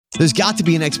There's got to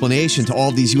be an explanation to all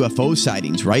of these UFO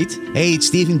sightings, right? Hey, it's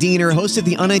Stephen Diener, host of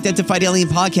the Unidentified Alien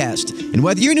Podcast. And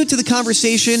whether you're new to the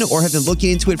conversation or have been looking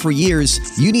into it for years,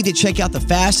 you need to check out the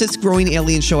fastest growing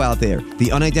alien show out there,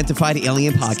 the Unidentified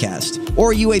Alien Podcast,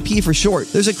 or UAP for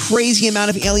short. There's a crazy amount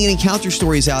of alien encounter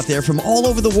stories out there from all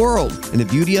over the world. And the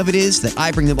beauty of it is that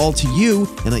I bring them all to you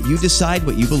and let you decide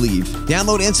what you believe.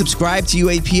 Download and subscribe to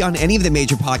UAP on any of the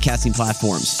major podcasting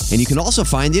platforms. And you can also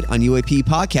find it on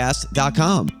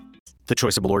UAPpodcast.com. The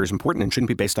choice of a lawyer is important and shouldn't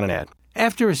be based on an ad.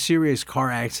 After a serious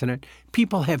car accident,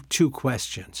 people have two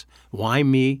questions. Why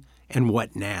me and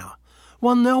what now?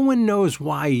 Well, no one knows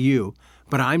why you,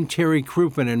 but I'm Terry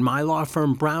Crouppen, and my law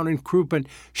firm Brown & Crouppen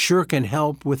sure can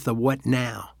help with the what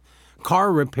now.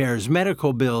 Car repairs,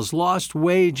 medical bills, lost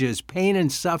wages, pain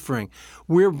and suffering.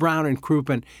 We're Brown &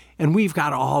 Crouppen, and we've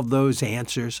got all those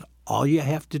answers. All you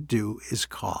have to do is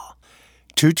call.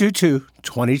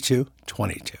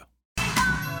 222-2222.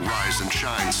 Rise and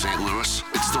shine, St. Louis.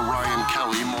 It's the Ryan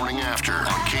Kelly Morning After on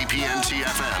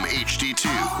KPNT-FM HD2,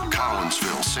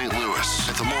 Collinsville, St. Louis.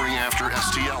 At the Morning After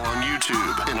STL on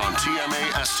YouTube and on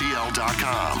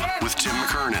TMASTL.com with Tim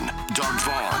McKernan, Doug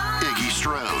Vaughn, Iggy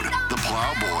Strode, The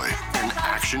Plowboy, and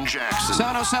Action Jackson.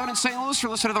 7:07 in St. Louis.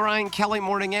 You're listening to the Ryan Kelly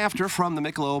Morning After from the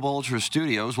Michelob Ultra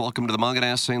Studios. Welcome to the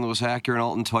Munganess St. Louis Acura and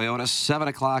Alton Toyota 7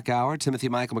 o'clock hour. Timothy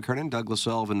Michael McKernan, Douglas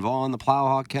Sullivan Vaughn, the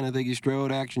Plowhawk, Kenneth Iggy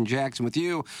Strode, Action Jackson with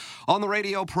you on the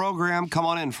radio program. Come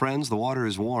on in, friends. The water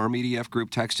is warm. EDF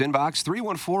Group text inbox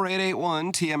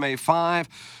 314-881-TMA5.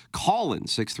 Call in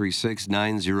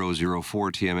 636-9004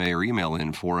 TMA or email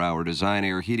in 4-Hour Design,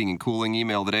 Air, Heating, and Cooling.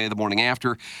 Email today, the morning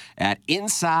after, at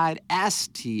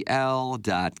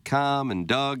InsideSTL.com. And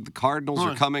Doug, the Cardinals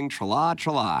are coming. Tra-la,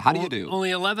 tra-la. How do you do?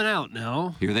 Only 11 out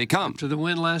now. Here they come. After the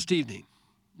win last evening.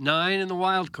 9 in the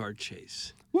wild card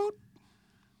chase. Woot.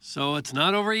 So it's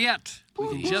not over yet. We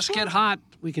can just get hot.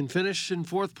 We can finish in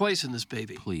 4th place in this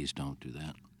baby. Please don't do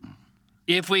that.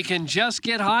 If we can just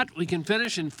get hot, we can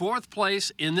finish in 4th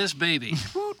place in this baby.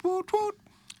 Woot, woot, woot.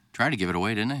 Tried to give it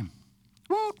away, didn't they?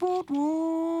 Woot, woot,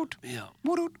 woot. Yeah.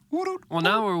 Woot, woot, woot. Well,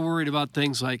 now we're worried about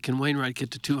things like, can Wainwright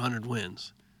get to 200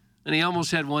 wins? And he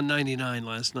almost had 199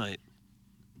 last night.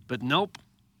 But nope.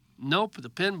 Nope, the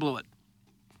pen blew it.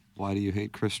 Why do you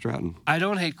hate Chris Stratton? I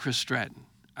don't hate Chris Stratton.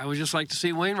 I would just like to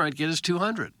see Wainwright get his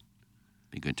 200.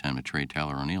 Be a good time to trade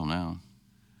Tyler O'Neill now.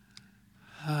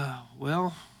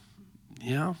 Well,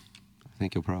 yeah, I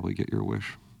think you'll probably get your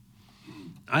wish.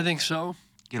 I think so.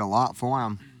 Get a lot for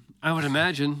him. I would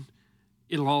imagine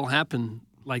it'll all happen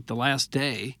like the last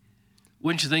day.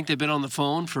 Wouldn't you think they've been on the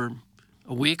phone for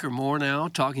a week or more now,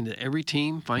 talking to every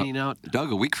team, finding out?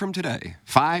 Doug, a week from today,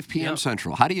 5 p.m.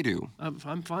 Central. How do you do?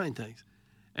 I'm fine, thanks.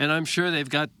 And I'm sure they've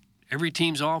got every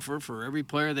team's offer for every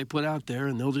player they put out there,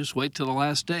 and they'll just wait till the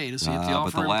last day to see if the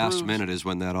offer But the last improves. minute is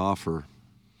when that offer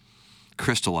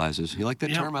crystallizes. You like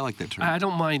that term? I like that term. I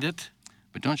don't mind it.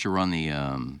 But don't you run the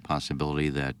possibility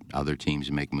that other teams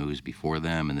make moves before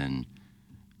them and then,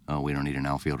 oh, we don't need an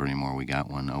outfielder anymore, we got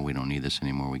one. Oh, we don't need this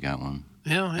anymore, we got one.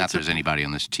 Yeah, Not that there's anybody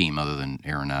on this team other than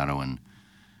Arenado and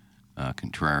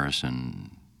Contreras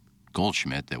and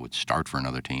Goldschmidt that would start for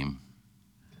another team.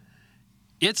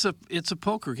 It's a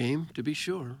poker game, to be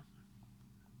sure.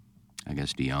 I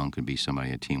guess DeYoung could be somebody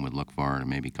a team would look for to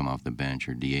maybe come off the bench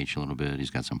or DH a little bit.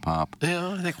 He's got some pop.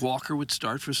 Yeah, I think Walker would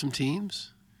start for some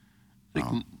teams. I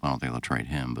don't think they'll trade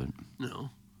him, but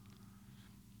No.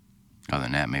 other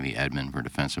than that, maybe Edman for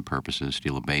defensive purposes,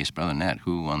 steal a base. But other than that,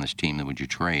 who on this team that would you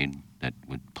trade that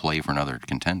would play for another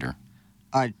contender?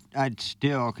 I'd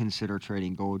still consider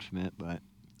trading Goldschmidt, but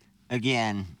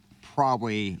again,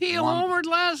 probably He homered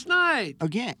last night.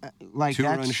 again like that's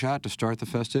 2-run shot to start the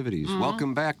festivities.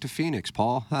 Welcome back to Phoenix,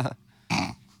 Paul.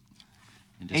 again.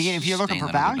 If you're looking for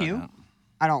value,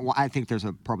 I think there's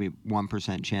a probably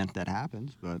 1% chance that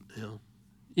happens, but Yeah.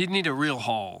 You'd need a real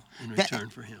haul in return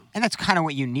for him. and that's kind of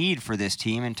what you need for this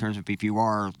team in terms of if you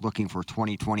are looking for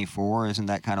 2024. Isn't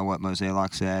that kind of what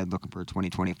Mozeliak said? Looking for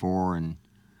 2024 and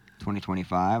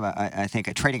 2025. I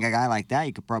think trading a guy like that,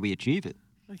 you could probably achieve it.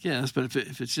 I guess, but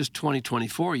if it's just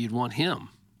 2024, you'd want him.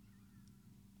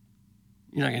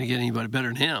 You're not going to get anybody better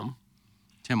than him.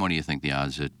 Tim, what do you think the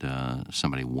odds that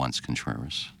somebody wants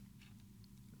Contreras?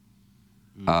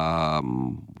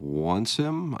 Wants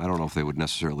him? I don't know if they would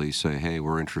necessarily say, hey,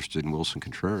 we're interested in Wilson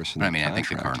Contreras. I mean, I think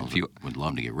the Cardinals would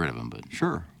love to get rid of him, but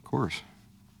Sure, of course.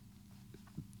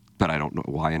 But I don't know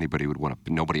why anybody would want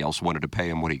to. Nobody else wanted to pay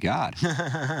him what he got.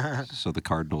 So the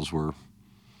Cardinals were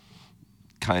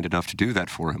kind enough to do that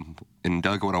for him. And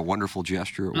Doug, what a wonderful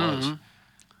gesture it was.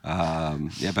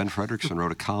 Ben Frederickson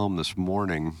wrote a column this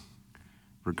morning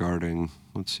regarding,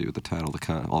 let's see what the title,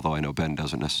 although I know Ben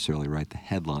doesn't necessarily write the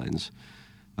headlines.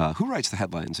 Who writes the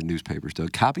headlines in newspapers,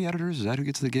 Doug? Copy editors? Is that who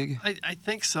gets the gig? I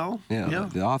think so. Yeah.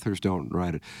 The authors don't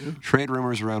write it. Yeah. Trade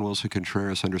rumors around Wilson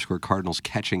Contreras _ Cardinals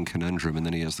catching conundrum. And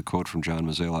then he has the quote from John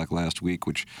Mozeliak last week,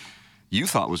 which you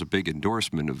thought was a big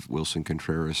endorsement of Wilson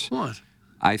Contreras. What?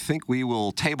 I think we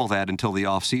will table that until the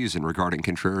offseason regarding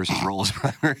Contreras' role as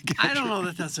primary catcher. I don't know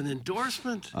that that's an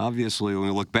endorsement. Obviously, when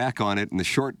we look back on it in the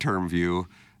short-term view,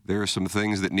 there are some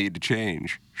things that need to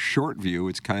change. Short view,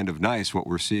 it's kind of nice what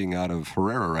we're seeing out of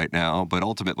Herrera right now, but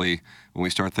ultimately, when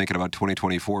we start thinking about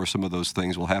 2024, some of those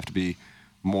things will have to be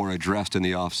more addressed in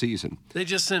the offseason. They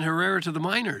just sent Herrera to the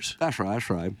minors. That's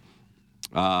right.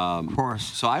 Of course.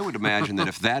 So I would imagine that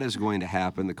if that is going to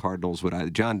happen, the Cardinals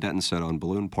would. John Denton said on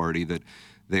Balloon Party that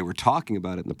they were talking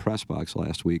about it in the press box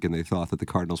last week, and they thought that the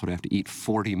Cardinals would have to eat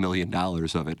 $40 million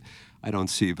of it. I don't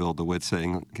see Bill DeWitt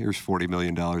saying, here's $40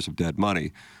 million of dead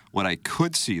money. What I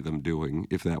could see them doing,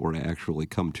 if that were to actually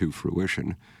come to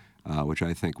fruition, which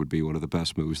I think would be one of the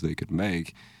best moves they could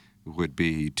make, would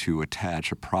be to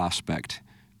attach a prospect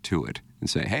to it and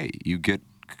say, hey, you get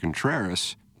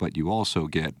Contreras, but you also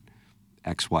get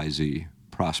XYZ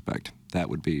prospect. That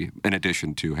would be in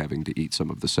addition to having to eat some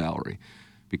of the salary.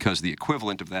 Because the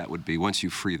equivalent of that would be once you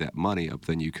free that money up,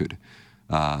 then you could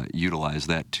utilize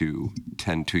that to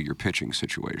tend to your pitching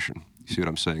situation. You see what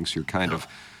I'm saying? So you're kind of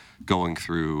going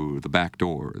through the back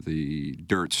door, the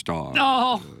dirt star,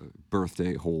 the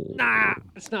birthday hole. Nah,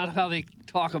 that's not how they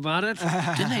talk about it.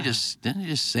 Didn't they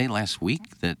just say last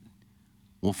week that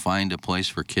we'll find a place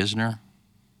for Kisner?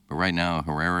 But right now,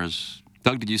 Herrera's...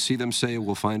 Doug, did you see them say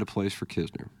we'll find a place for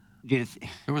Kisner? There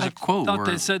was a quote I thought where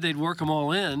they said they'd work them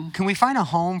all in. Can we find a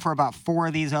home for about 4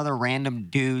 of these other random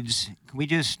dudes? Can we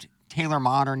just... Taylor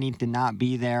Motter need to not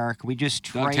be there. Can we just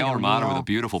trade Taylor Motter with a O'Neill?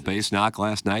 beautiful base knock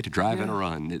last night to drive in a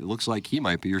run. It looks like he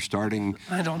might be your starting...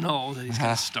 I don't know that he's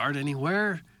going to start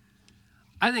anywhere.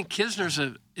 I think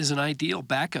Kisner is an ideal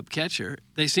backup catcher.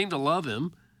 They seem to love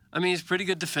him. I mean, he's pretty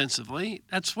good defensively.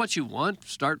 That's what you want.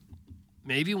 Start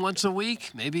maybe once a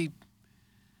week, maybe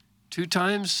 2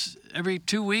 times every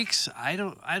 2 weeks. I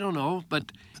don't know,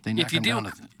 but they knocked him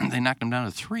down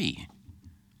to 3.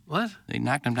 What? They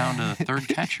knocked him down to the third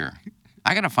catcher.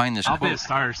 I got to find this I'll quote. be a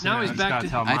starter soon. Now he's back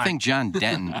to... I think John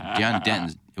Denton,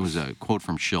 it was a quote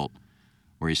from Schilt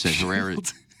where he said Herrera...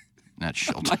 Not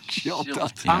Schilt.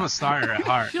 Schilt. I'm a starter at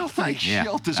heart.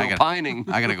 Schilt is opining.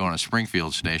 I got to go on a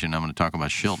Springfield station. I'm going to talk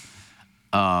about Schilt.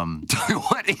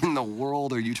 What in the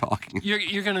world are you talking about?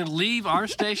 You're going to leave our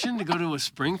station to go to a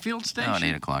Springfield station? No, at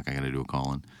 8 o'clock I got to do a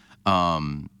call-in. What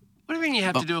do you mean you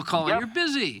have to do a call-in? You're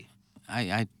busy.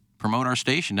 I promote our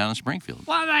station down in Springfield.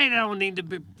 Well, I don't need to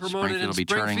be promoted in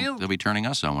Springfield. They'll be turning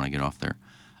us on when I get off there.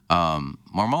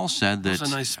 Marmol said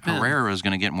that Herrera is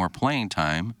going to get more playing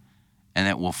time and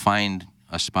that we'll find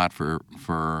a spot for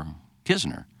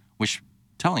Kisner, which,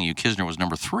 telling you, Kisner was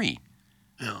number 3.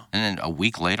 Yeah. And then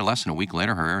less than a week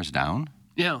later, Herrera's down.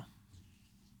 Yeah.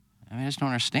 I mean, I just don't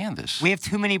understand this. We have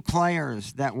too many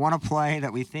players that want to play,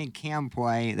 that we think can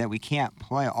play, that we can't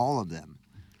play all of them.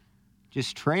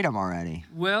 Just trade them already.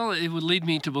 Well, it would lead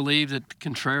me to believe that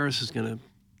Contreras is going to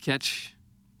catch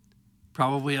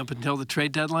probably up until the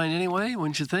trade deadline anyway,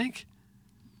 wouldn't you think?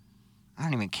 I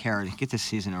don't even care. Get this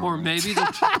season over. Or maybe they'll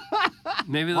right?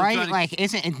 try to... Like,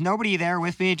 isn't nobody there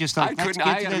with me? Just like, I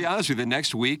gotta be honest with you. The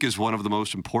next week is one of the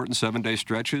most important 7-day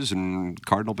stretches in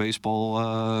Cardinal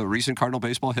baseball, recent Cardinal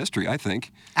baseball history, I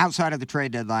think. Outside of the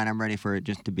trade deadline, I'm ready for it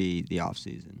just to be the off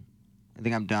season. I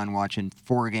think I'm done watching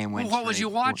 4-game wins. Well, what would you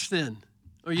watch then?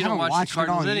 Or you I don't watch the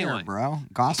Cardinals it all year, anyway, bro.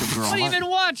 Gossip Girl. What are you even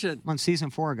watching? I'm on season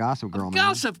 4 of Gossip Girl, man.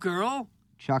 Gossip Girl.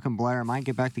 Chuck and Blair might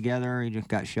get back together. He just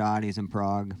got shot. He's in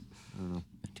Prague. I don't know.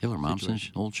 Taylor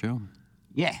Momsen's old show.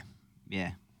 Yeah.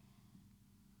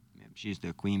 She's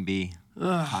the queen bee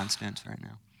constants right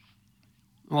now.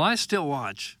 Well, I still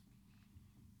watch.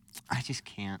 I just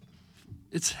can't.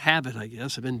 It's habit, I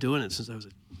guess. I've been doing it since I was a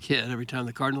kid. Every time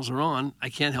the Cardinals are on, I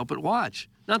can't help but watch.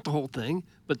 Not the whole thing,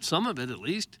 but some of it at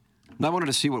least. I wanted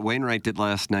to see what Wainwright did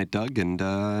last night, Doug,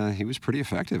 and he was pretty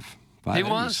effective. He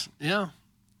was, yeah.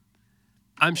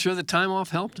 I'm sure the time off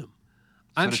helped him.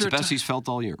 It's the best he's felt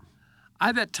all year.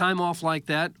 I bet time off like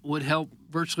that would help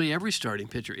virtually every starting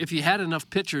pitcher. If you had enough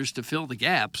pitchers to fill the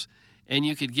gaps and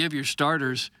you could give your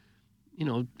starters,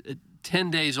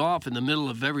 10 days off in the middle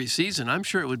of every season, I'm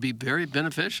sure it would be very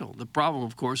beneficial. The problem,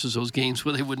 of course, is those games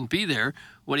where they wouldn't be there.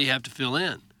 What do you have to fill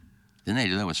in? Didn't they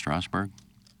do that with Strasburg?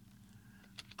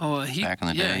 Oh, back in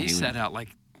the day, he sat out like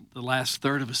the last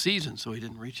third of a season, so he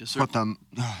didn't reach a certain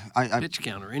pitch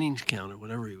count or innings count or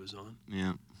whatever he was on.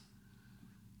 Yeah.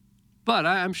 But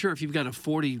I'm sure if you've got a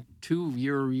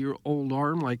 42-year-old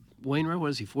arm like Wainwright,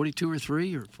 what is he, 42 or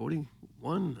 3 or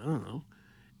 41? I don't know.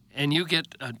 And you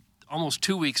get almost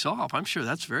 2 weeks off, I'm sure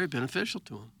that's very beneficial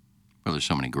to him. Well, there's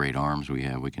so many great arms we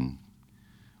have. We can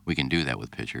do that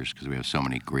with pitchers because we have so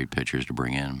many great pitchers to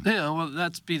bring in. Yeah, well,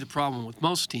 that'd be the problem with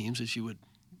most teams is you would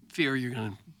fear you're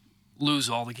going to lose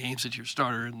all the games that your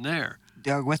starter in there.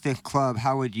 Doug, with the club,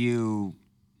 how would you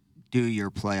do your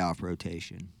playoff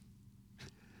rotation?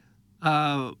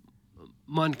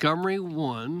 Montgomery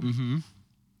 1. Mm-hmm.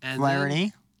 And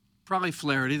Flaherty? Probably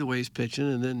Flaherty, the way he's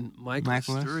pitching, and then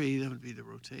Michaelis 3. That would be the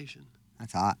rotation.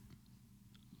 That's hot.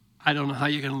 I don't know how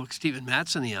you're going to look Steven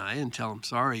Matz in the eye and tell him,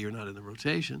 sorry, you're not in the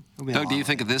rotation. Doug, do you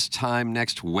think at this time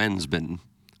next Wednesday,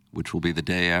 which will be the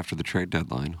day after the trade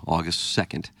deadline, August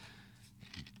 2nd,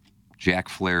 Jack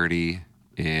Flaherty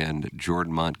and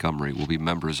Jordan Montgomery will be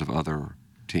members of other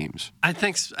teams? I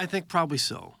think probably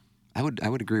so. I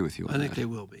would agree with you on that. I think they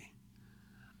will be.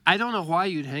 I don't know why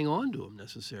you'd hang on to them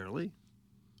necessarily.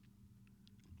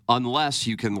 Unless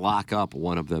you can lock up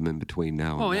one of them in between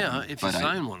now and then. Oh, yeah, if you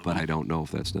sign one of them. But I don't know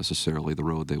if that's necessarily the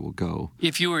road they will go.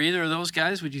 If you were either of those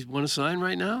guys, would you want to sign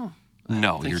right now?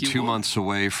 No, you're 2 months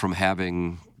away from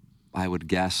having, I would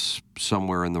guess,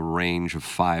 somewhere in the range of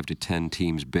 5 to 10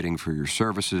 teams bidding for your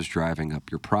services, driving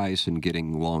up your price, and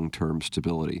getting long-term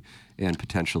stability. And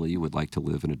potentially you would like to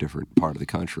live in a different part of the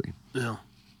country. Yeah.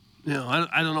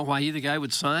 I don't know why either guy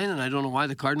would sign, and I don't know why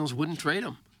the Cardinals wouldn't trade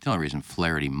him. The only reason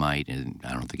Flaherty might, and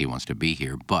I don't think he wants to be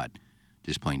here, but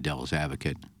just playing devil's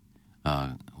advocate,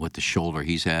 with the shoulder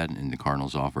he's had, and the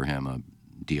Cardinals offer him a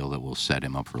deal that will set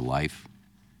him up for life,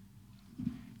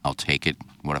 I'll take it.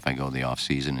 What if I go the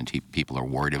offseason and people are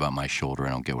worried about my shoulder, I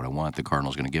don't get what I want, the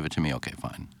Cardinals going to give it to me? Okay,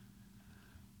 fine.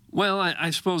 Well, I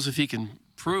suppose if he can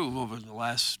prove over the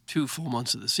last 2 full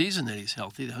months of the season that he's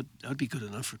healthy, that would be good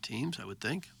enough for teams, I would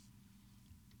think.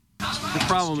 The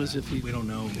problem is if we don't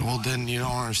know. Well, then you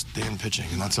don't understand pitching,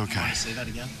 and that's okay. Say that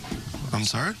again? I'm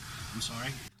sorry? I'm sorry?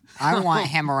 I want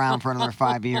him around for another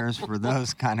 5 years for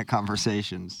those kind of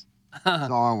conversations.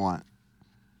 That's all I want.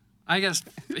 I guess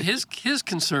his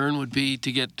concern would be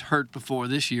to get hurt before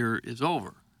this year is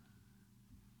over.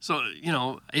 So,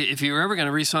 if you're ever going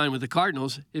to re-sign with the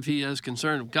Cardinals, if he has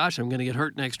concern, gosh, I'm going to get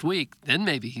hurt next week, then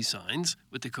maybe he signs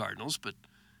with the Cardinals. But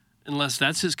unless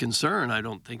that's his concern, I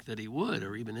don't think that he would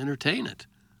or even entertain it.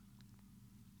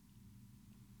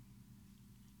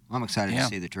 I'm excited to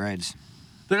see the trades.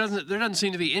 There doesn't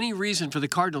seem to be any reason for the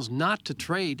Cardinals not to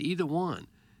trade either one,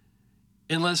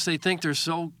 unless they think they're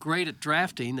so great at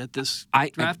drafting that this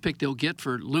draft pick they'll get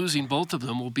for losing both of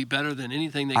them will be better than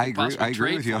anything they could possibly trade. I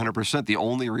agree with you 100%. The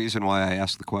only reason why I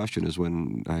asked the question is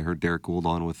when I heard Derek Gould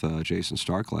on with Jason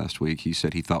Stark last week, he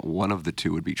said he thought one of the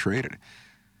two would be traded.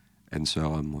 And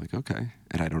so I'm like, okay.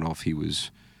 And I don't know if he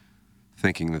was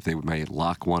thinking that they might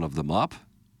lock one of them up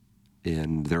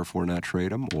and therefore not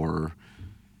trade them or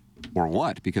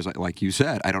what. Because like you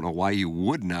said, I don't know why you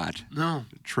would not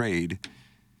trade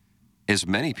as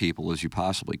many people as you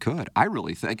possibly could. I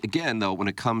really think, again, though, when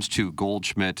it comes to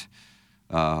Goldschmidt,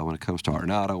 when it comes to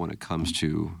Arenado, when it comes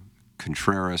to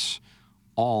Contreras,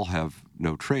 all have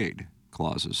no trade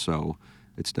clauses. So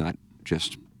it's not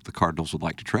just the Cardinals would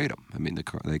like to trade them. I mean,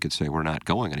 they could say we're not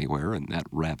going anywhere, and that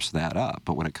wraps that up.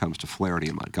 But when it comes to Flaherty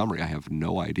and Montgomery, I have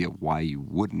no idea why you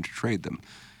wouldn't trade them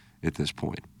at this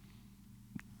point.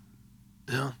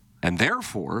 Yeah. And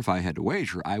therefore, if I had to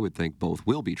wager, I would think both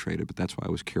will be traded, but that's why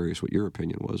I was curious what your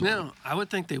opinion was. Yeah, I would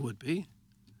think they would be.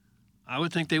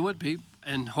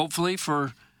 And hopefully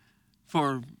for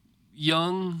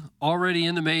young, already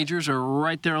in the majors or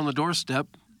right there on the doorstep,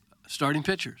 starting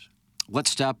pitchers. Let's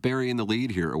stop burying the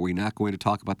lead here. Are we not going to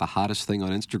talk about the hottest thing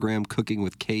on Instagram, Cooking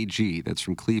with KG? That's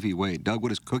from Clevie Wade. Doug,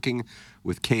 what is Cooking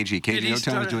with KG? KG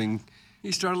Notown was doing...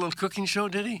 He started a little cooking show,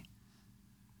 did he?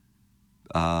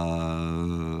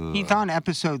 He's on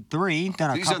episode 3. He's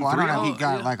done a couple. I don't know if he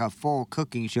got like a full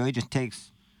cooking show. He just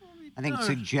takes, I think,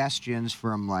 suggestions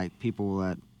from like people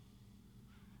that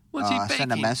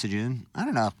send a message in. I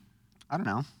don't know. I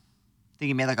think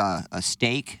he made like a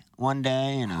steak one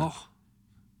day and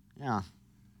yeah.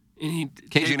 And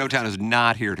KG Notown is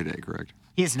not here today, correct?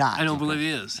 He is not. I don't believe he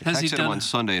is. I texted him on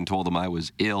Sunday and told him I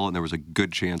was ill and there was a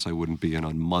good chance I wouldn't be in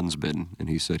on Munsbin, and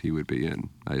he said he would be in.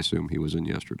 I assume he was in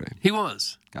yesterday. He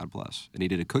was. God bless. And he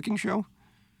did a cooking show?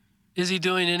 Is he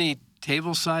doing any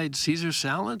tableside Caesar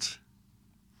salads?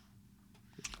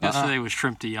 Yesterday was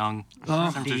shrimp de Young.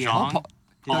 Shrimp de Jong.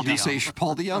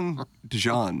 Paul de Young?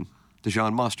 Dijon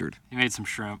mustard. He made some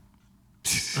shrimp.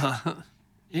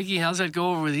 Iggy, how's that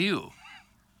go over with you?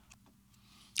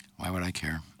 Why would I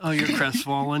care? Oh, you're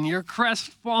crestfallen. You're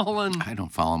crestfallen. I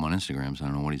don't follow him on Instagram, so I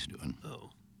don't know what he's doing.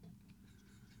 Oh.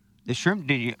 The shrimp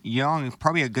de young is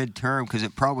probably a good term because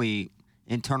it probably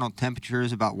internal temperature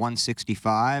is about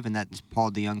 165, and that's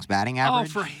Paul DeJong's batting average.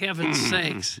 Oh, for heaven's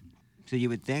sakes. So you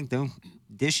would think the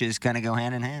dishes kind of go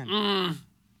hand in hand.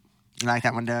 You like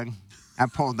that one, Doug? I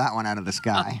pulled that one out of the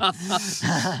sky.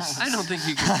 I don't think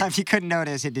you can. If you couldn't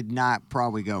notice, it did not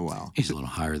probably go well. He's a little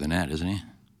higher than that, isn't he?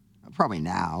 Probably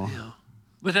now. Yeah.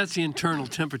 But that's the internal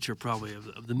temperature probably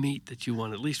of the meat that you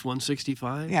want, at least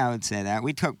 165? Yeah, I would say that.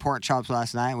 We took pork chops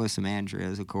last night with some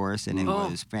Andreas, of course, and it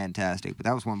was fantastic. But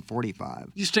that was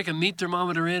 145. You stick a meat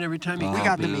thermometer in every time you We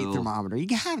got the meat thermometer.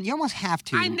 You almost have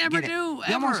to. I never do, You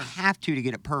ever. almost have to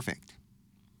get it perfect.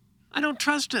 I don't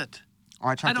trust it.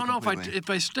 Oh, I don't know if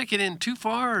I stick it in too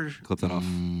far. Clip that off.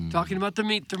 Talking about the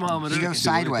meat thermometer. You go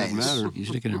sideways. You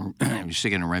stick it in, you're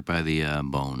sticking it right by the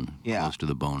bone, close to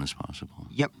the bone as possible.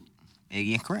 Yep.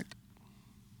 Yeah, correct.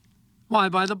 Why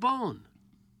by the bone?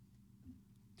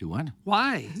 Do what?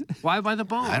 Why? Why by the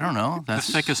bone? I don't know. The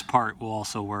thickest part will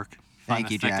also work. Thank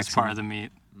the you, thickest Jackson. part of the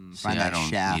meat. See, I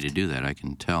don't need to do that. I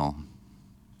can tell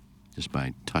just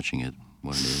by touching it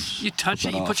what it is. You touch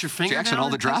it, you put your finger Jackson, down all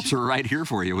the and touch drops it? are right here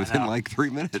for you within like 3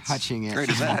 minutes. Touching it. Great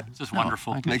as that. It's just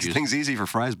wonderful. Makes things easy for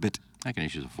fries, but I can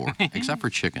use a fork, except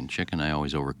for chicken. Chicken, I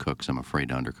always overcook, because I'm afraid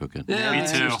to undercook it. Yeah, Me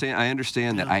too. I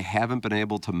understand that I haven't been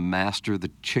able to master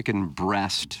the chicken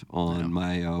breast on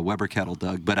my Weber kettle,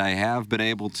 Doug, but I have been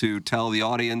able to tell the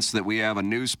audience that we have a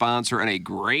new sponsor and a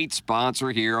great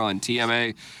sponsor here on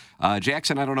TMA.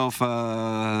 Jackson, I don't know if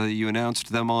you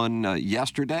announced them on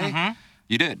yesterday. Mm-hmm.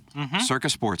 You did. Circa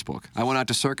Sportsbook. I went out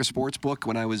to Circa Sportsbook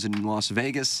when I was in Las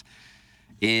Vegas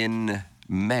in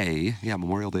May. Yeah,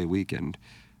 Memorial Day weekend.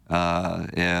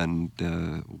 And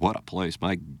what a place,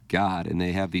 my God. And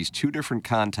they have these two different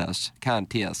contests,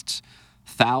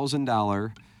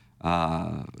 $1,000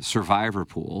 survivor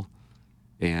pool.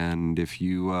 And if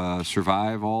you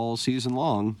survive all season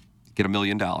long, get $1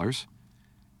 million.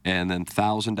 And then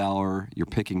 $1,000, you're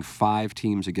picking 5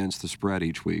 teams against the spread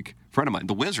each week. A friend of mine,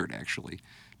 the Wizard, actually,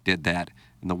 did that.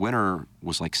 And the winner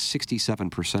was like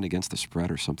 67% against the spread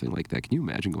or something like that. Can you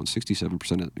imagine going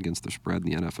 67% against the spread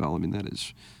in the NFL? I mean, that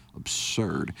is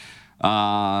absurd.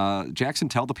 Jackson,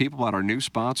 tell the people about our new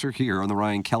sponsor here on the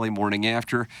Ryan Kelly Morning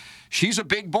After. She's a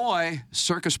big boy,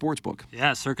 Circa Sportsbook.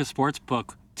 Yeah, Circa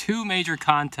Sportsbook. 2 major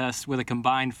contests with a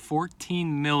combined $14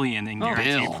 million in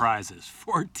guaranteed prizes.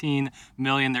 $14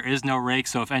 million. There is no rake,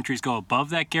 so if entries go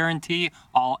above that guarantee,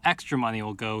 all extra money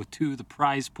will go to the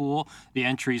prize pool. The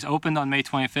entries opened on May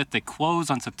 25th. They close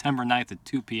on September 9th at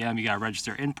 2 p.m. You got to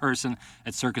register in person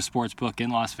at Circa Sportsbook in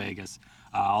Las Vegas.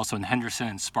 Also in Henderson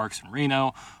and Sparks and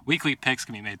Reno. Weekly picks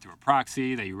can be made through a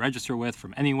proxy that you register with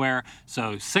from anywhere.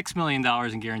 So $6 million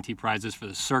in guaranteed prizes for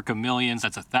the Circa Millions.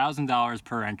 That's $1,000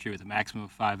 per entry with a maximum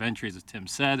of 5 entries, as Tim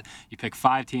said. You pick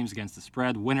 5 teams against the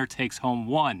spread. Winner takes home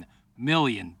 $1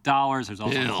 million. There's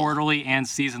also quarterly and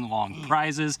season-long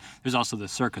prizes. There's also the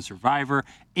Circa Survivor.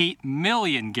 $8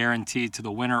 million guaranteed to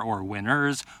the winner or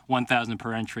winners. $1,000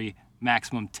 per entry.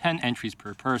 Maximum 10 entries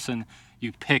per person.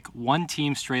 You pick one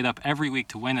team straight up every week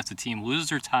to win. If the team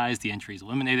loses or ties, the entry is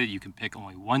eliminated. You can pick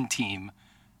only one team.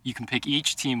 You can pick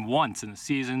each team once in the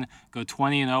season, go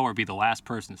 20-0 or be the last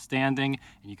person standing,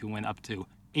 and you can win up to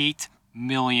 $8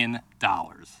 million.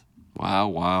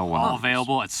 Wow. All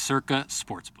available at Circa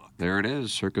Sportsbook. There it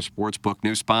is, Circa Sportsbook,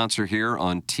 new sponsor here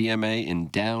on TMA in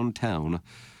downtown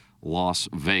Las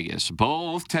Vegas.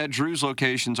 Both Ted Drewes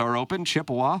locations are open,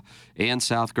 Chippewa and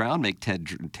South Grand. Make Ted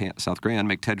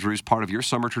Drewes part of your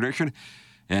summer tradition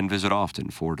and visit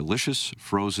often for delicious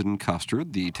frozen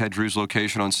custard. The Ted Drewes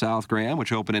location on South Grand,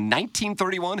 which opened in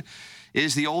 1931,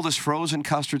 is the oldest frozen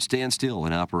custard stand still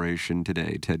in operation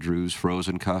today. Ted Drewes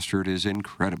frozen custard is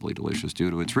incredibly delicious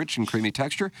due to its rich and creamy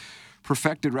texture,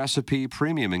 perfected recipe,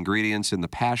 premium ingredients, and the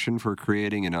passion for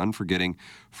creating an unforgetting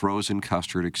frozen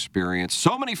custard experience.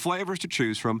 So many flavors to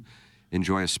choose from.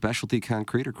 Enjoy a specialty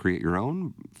concrete or create your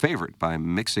own favorite by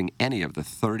mixing any of the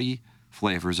 30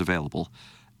 flavors available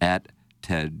at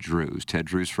Ted Drewes. Ted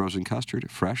Drewes frozen custard,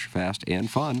 fresh, fast, and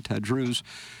fun. Ted Drewes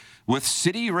with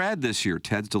City Red this year.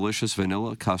 Ted's delicious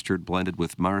vanilla custard blended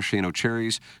with maraschino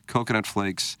cherries, coconut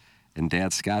flakes, and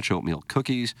Dad's Scotch oatmeal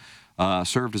cookies.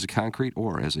 Served as a concrete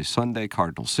or as a sundae,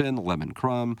 cardinal sin, lemon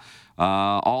crumb.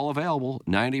 All available,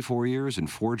 94 years and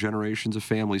 4 generations of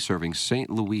families serving St.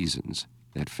 Louisans,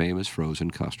 that famous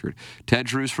frozen custard. Ted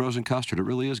Drewes frozen custard. It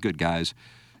really is good, guys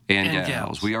and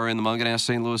gals. We are in the Munganast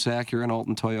St. Louis Acura and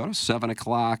Alton Toyota, 7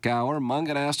 o'clock hour.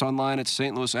 Munganast online at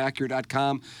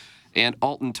stlouisacura.com. And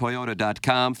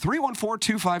AltonToyota.com.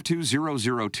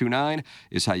 314-252-0029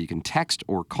 is how you can text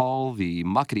or call the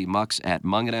Muckety Mucks at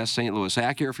Munganess St. Louis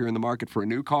Acura if you're in the market for a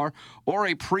new car or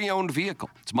a pre-owned vehicle.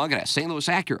 It's Munganess St. Louis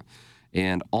Acura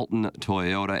and Alton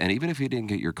Toyota. And even if you didn't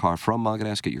get your car from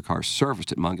Munganess, get your car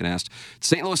serviced at Munganess.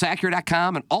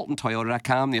 StLouisAcura.com and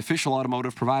AltonToyota.com, the official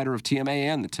automotive provider of TMA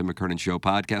and the Tim McKernan Show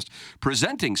podcast,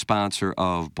 presenting sponsor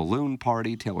of Balloon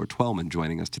Party. Taylor Twellman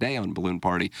joining us today on Balloon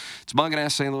Party. It's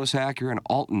Munganess, St. Louis Acura, and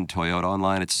Alton Toyota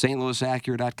online at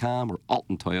StLouisAcura.com or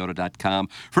AltonToyota.com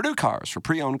for new cars, for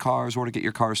pre-owned cars, or to get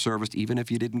your car serviced, even if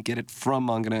you didn't get it from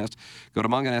Munganess. Go to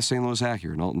Munganess, St. Louis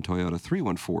Acura, and Alton Toyota,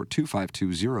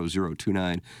 314-252-0029.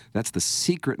 That's the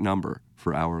secret number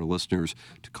for our listeners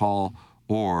to call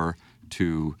or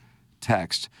to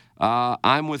text.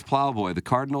 I'm with Plowboy. The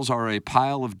Cardinals are a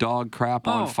pile of dog crap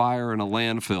on fire in a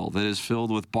landfill that is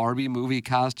filled with Barbie movie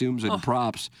costumes and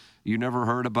props. You never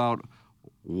heard about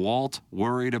Walt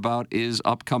worried about his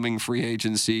upcoming free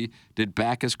agency? Did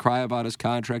Backus cry about his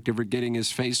contract ever getting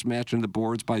his face smashed into the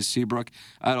boards by Seabrook?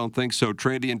 I don't think so.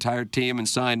 Trade the entire team and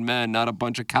sign men, not a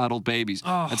bunch of coddled babies.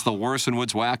 That's the worst in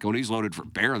Woods Wacko, and he's loaded for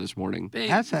bear this morning. Baby.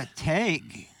 That's a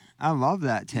take. I love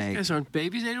that take. You guys aren't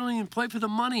babies. They don't even play for the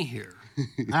money here.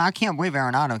 I can't believe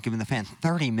Arenado giving the fans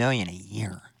 $30 million a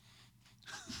year.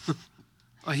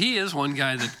 Well, he is one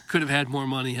guy that could have had more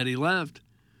money had he left.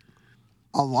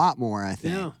 A lot more, I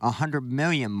think. Yeah. $100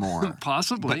 million more.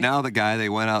 Possibly. But now the guy they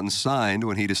went out and signed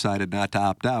when he decided not to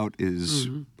opt out is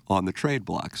on the trade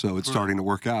block, so it's starting to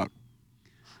work out.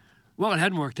 Well, it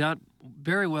hadn't worked out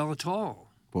very well at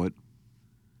all. But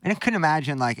And I couldn't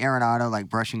imagine, like, Arenado, like,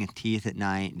 brushing his teeth at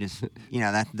night. Just,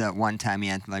 that's the one time he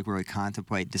had to, like, really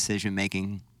contemplate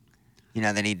decision-making,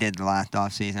 that he did the last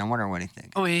offseason. I wonder what he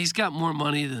thinks. Oh, yeah, he's got more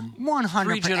money than 100%.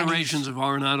 3 generations of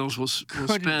Arenados will spend.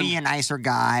 Couldn't be a nicer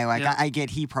guy. Like, Yeah. I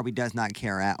get he probably does not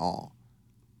care at all.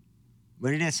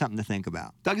 But it is something to think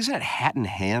about. Doug, is that hat in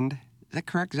hand? Is that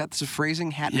correct? Is that the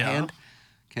phrasing, hat in hand?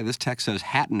 Okay, this text says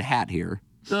hat in hat here.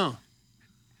 No.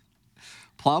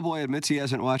 Plowboy admits he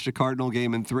hasn't watched a Cardinal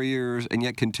game in 3 years and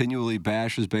yet continually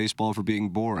bashes baseball for being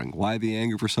boring. Why the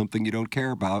anger for something you don't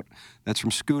care about? That's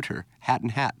from Scooter. Hat in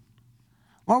hat.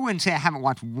 Well, I wouldn't say I haven't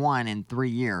watched one in 3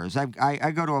 years. I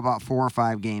go to about 4 or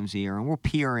 5 games a year, and we'll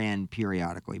peer in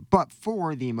periodically. But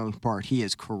for the most part, he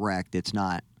is correct. It's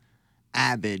not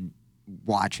avid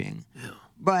watching. Yeah.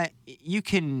 But you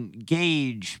can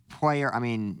gauge player. I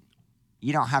mean,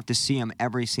 you don't have to see him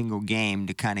every single game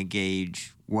to kind of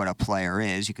gauge what a player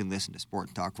is. You can listen to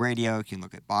Sport Talk Radio. You can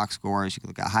look at box scores. You can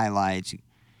look at highlights.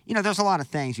 There's a lot of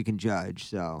things you can judge.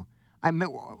 So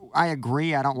I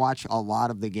agree. I don't watch a lot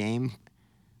of the game.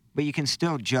 But you can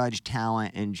still judge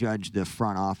talent and judge the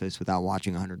front office without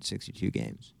watching 162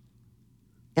 games.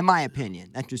 In my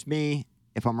opinion. That's just me.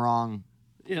 If I'm wrong,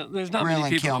 Yeah, there's not really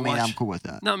many people kill me, watch, I'm cool with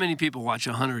that. Not many people watch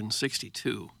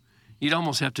 162. You'd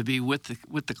almost have to be with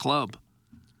the club.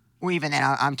 Well, even then,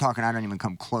 I'm talking, I don't even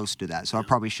come close to that. So I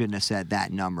probably shouldn't have said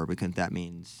that number because that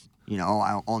means,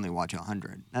 I'll only watch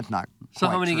 100. That's not So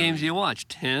quite how many true. games do you watch?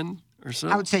 10 or so?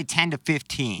 I would say 10 to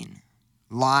 15,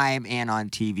 live and on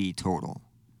TV total,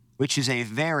 which is a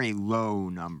very low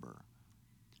number.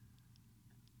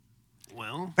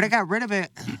 Well, but I got rid of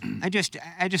it. I just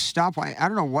stopped. I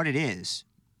don't know what it is.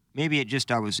 Maybe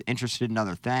I was interested in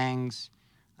other things.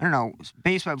 I don't know.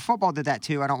 Baseball, football did that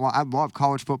too. I love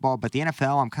college football, but the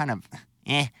NFL, I'm kind of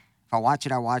If I watch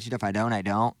it, I watch it. If I don't, I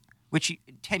don't. Which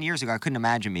 10 years ago, I couldn't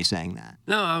imagine me saying that.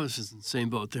 No, I was in the same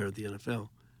boat there at the NFL.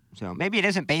 So maybe it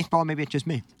isn't baseball. Maybe it's just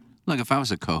me. Look, if I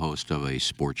was a co-host of a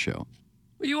sports show.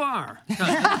 Well, you are.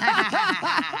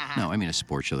 No, I mean a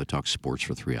sports show that talks sports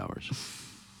for 3 hours.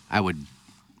 I would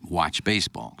watch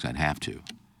baseball because I'd have to.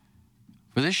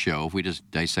 For this show, if we just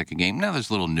dissect a game, now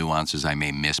there's little nuances I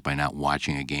may miss by not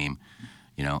watching a game.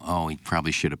 He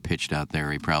probably should have pitched out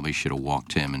there. He probably should have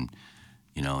walked him and,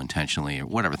 intentionally or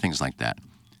whatever, things like that.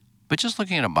 But just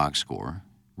looking at a box score,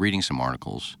 reading some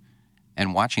articles,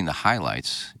 and watching the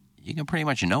highlights, you can pretty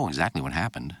much know exactly what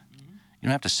happened. You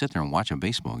don't have to sit there and watch a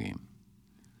baseball game.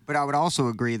 But I would also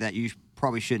agree that you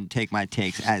probably shouldn't take my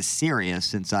takes as serious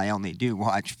since I only do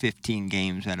watch 15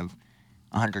 games out of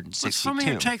 162. But some of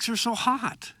your takes are so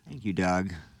hot. Thank you,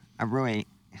 Doug.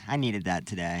 I needed that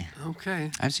today. Okay.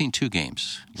 I've seen 2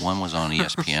 games. One was on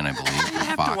ESPN, I believe. You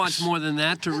have Fox. to watch more than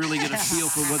that to really get a feel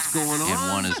for what's going on.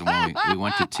 And one is the one we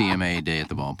went to TMA Day at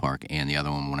the ballpark, and the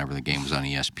other one whenever the game was on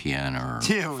ESPN or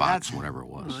Fox, whatever it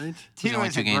was. Right. Those are the only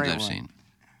 2 games I've seen.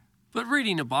 But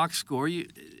reading a box score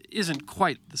isn't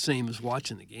quite the same as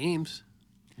watching the games.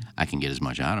 I can get as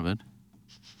much out of it.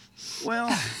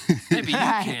 Well, maybe you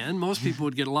can. Most people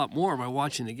would get a lot more by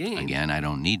watching the game. Again, I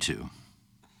don't need to.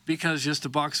 Because just the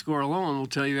box score alone will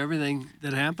tell you everything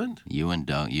that happened? You and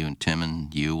Tim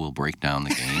and you will break down the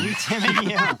game. You, Tim, and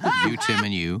you. You, Tim,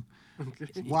 and you.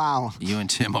 Okay. Wow. You and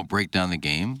Tim will break down the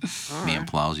game. Me and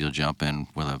Plowsy will jump in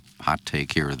with a hot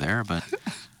take here or there, but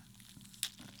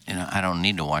I don't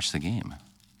need to watch the game.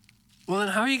 Well, then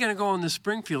how are you going to go on the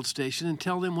Springfield station and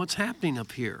tell them what's happening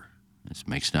up here? Just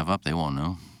make stuff up. They won't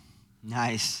know.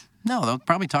 Nice. No, they'll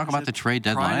probably talk about the trade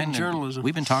deadline. in journalism?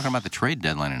 We've been talking about the trade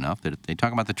deadline enough that if they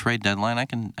talk about the trade deadline,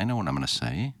 I know what I'm going to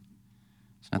say.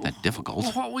 It's not that difficult.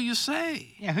 Well, what will you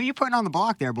say? Yeah, who you putting on the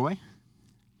block there, boy?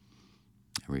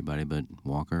 Everybody but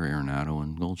Walker, Arenado,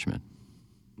 and Goldschmidt.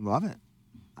 Love it.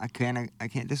 I can't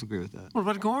disagree with that. What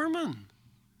about Gorman?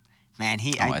 Man,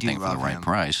 I think for the right him.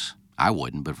 price. I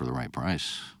wouldn't, but for the right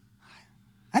price.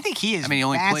 I think he is. I mean, he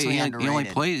only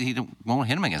underrated. plays. He won't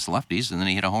hit him against lefties, and then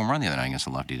he hit a home run the other night against a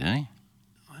lefty, didn't he?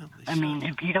 Well, I mean,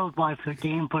 if you don't watch the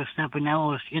game for Stephen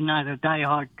Ellis, you're not a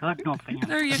diehard Cardinal fan.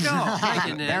 There you go.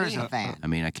 There's a fan. I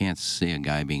mean, I can't see a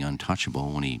guy being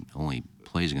untouchable when he only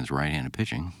plays against right-handed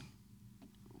pitching.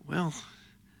 Well,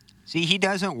 see, he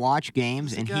doesn't watch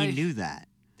games, and guy, he knew that.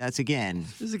 That's, again,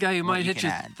 this is a guy who might hit you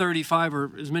 35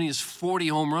 or as many as 40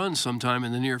 home runs sometime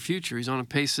in the near future. He's on a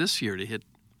pace this year to hit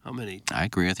how many? I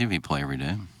agree with you if he play every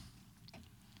day.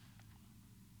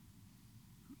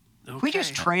 Okay. Can we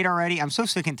just trade already? I'm so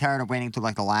sick and tired of waiting until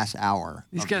like the last hour.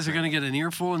 These guys are going to get an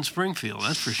earful in Springfield,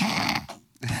 that's for sure.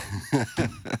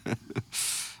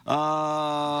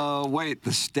 Wait,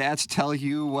 the stats tell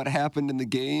you what happened in the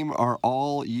game are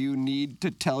all you need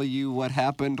to tell you what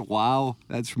happened? Wow,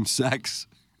 that's from Sex.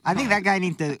 I think that guy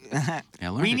needs to...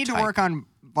 we need to type. work on,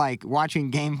 like, watching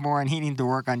games more, and he needs to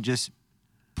work on just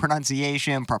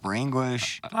pronunciation, proper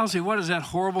English. Plowsy, what is that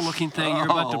horrible-looking thing you're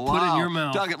about to put in your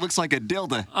mouth? Doug, it looks like a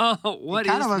dildo. Oh, what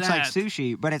is that? It kind of looks like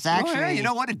sushi, but it's actually... Oh, yeah, you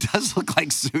know what? It does look like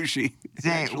sushi. It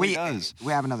actually does.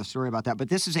 We have another story about that, but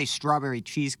this is a strawberry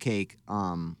cheesecake,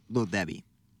 Little Debbie.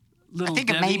 I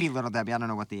think it may be Little Debbie. I don't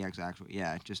know what the exact...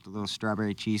 Yeah, just a little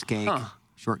strawberry cheesecake. Huh.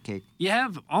 Shortcake. You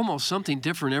have almost something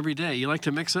different every day. You like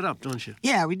to mix it up, don't you?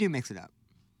 Yeah, we do mix it up.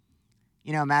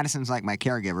 You know, Madison's like my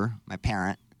caregiver, my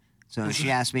parent. So she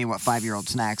asks me what 5-year-old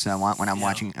snacks I want when I'm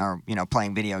watching or,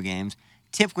 playing video games.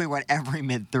 Typically what every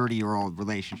mid-30-year-old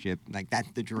relationship, like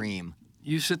that's the dream.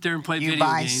 You sit there and play video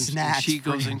games and she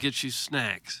goes and gets you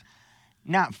snacks.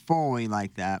 Not fully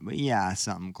like that, but yeah,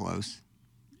 something close.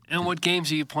 And what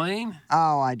games are you playing?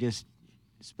 Oh, I just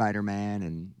Spider-Man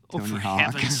and Tony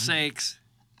Hawk. For heaven's sakes.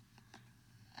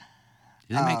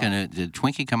 Did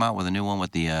Twinkie come out with a new one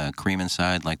with the cream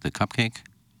inside, like the cupcake?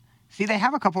 See, they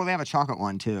have a couple. They have a chocolate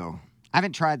one, too. I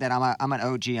haven't tried that. I'm an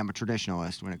OG. I'm a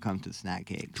traditionalist when it comes to snack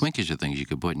cakes. Twinkies are things you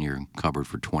could put in your cupboard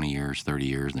for 20 years, 30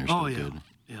 years, and they're still good.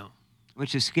 Yeah.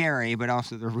 Which is scary, but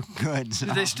also they're good. So.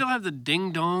 Do they still have the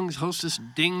Ding Dongs, Hostess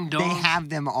Ding Dongs? They have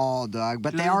them all, Doug,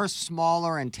 but they are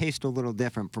smaller and taste a little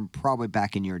different from probably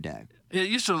back in your day. It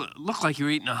used to look like you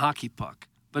were eating a hockey puck,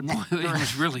 but boy, it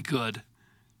was really good.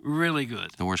 Really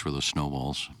good. The worst were those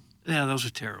snowballs. Yeah, those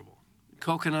are terrible.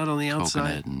 Coconut on the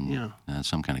outside. Coconut and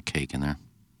some kind of cake in there.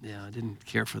 Yeah, I didn't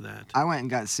care for that. I went and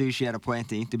got sushi at a place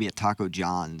that used to be a Taco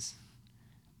John's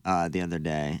the other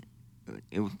day.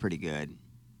 It was pretty good.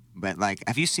 But, like,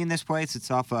 have you seen this place?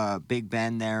 It's off Big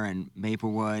Bend there in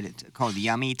Maplewood. It's called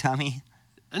Yummy Tummy.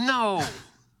 No.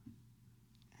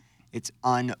 It's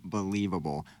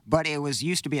unbelievable. But it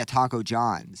used to be a Taco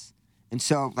John's. And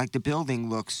so, like, the building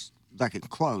looks like it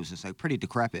closed. It's, like, pretty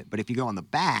decrepit. But if you go on the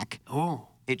back,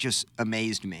 it just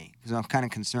amazed me. Because I'm kind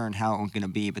of concerned how it was going to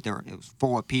be. But it was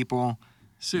full of people.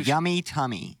 Sushi. Yummy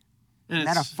Tummy. Isn't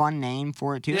that a fun name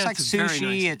for it, too? Yeah, it's like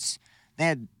sushi. Nice. They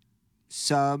had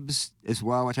subs as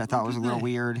well, which I thought was a little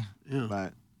weird. Yeah.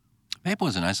 But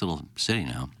Maplewood's a nice little city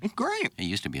now. It's great. It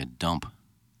used to be a dump.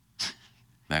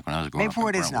 Back when I was growing up.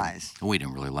 Maplewood is nice. We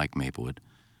didn't really like Maplewood.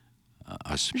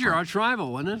 It's your arch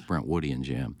rival, wasn't it? Brentwoodian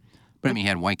Jam. But I mean, you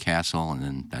had White Castle, and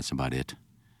then that's about it.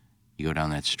 You go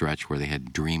down that stretch where they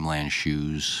had Dreamland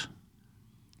shoes,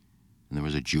 and there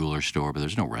was a jeweler store, but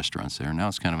there's no restaurants there. Now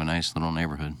it's kind of a nice little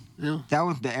neighborhood. Yeah. That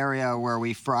was the area where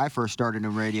I first started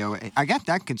in radio. I guess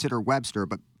that considered Webster,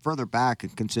 but further back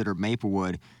it considered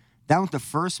Maplewood. That was the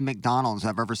first McDonald's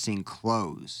I've ever seen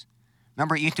close.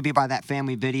 Remember, it used to be by that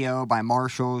Family Video, by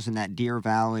Marshall's, and that Deer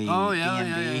Valley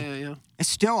D&B. Yeah. It's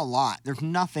still a lot. There's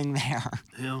nothing there.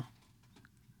 Yeah.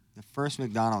 The first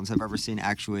McDonald's I've ever seen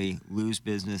actually lose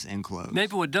business and close.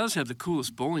 Maplewood does have the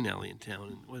coolest bowling alley in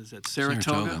town. What is that,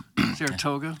 Saratoga?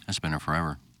 Saratoga. That's been there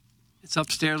forever. It's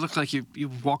upstairs. Looks like you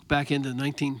walk back into the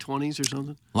 1920s or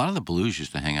something. A lot of the Blues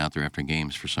used to hang out there after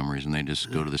games for some reason. They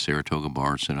just go to the Saratoga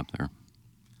bar and sit up there.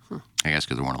 I guess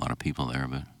because there weren't a lot of people there,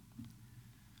 but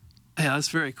Yeah, that's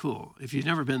very cool. If you've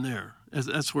never been there,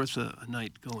 that's worth a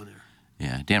night going there.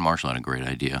 Yeah, Dan Marshall had a great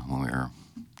idea when we were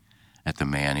at the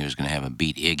Man. He was going to have a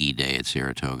Beat Iggy Day at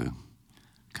Saratoga.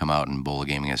 Come out and bowl a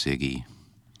game against Iggy.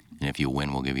 And if you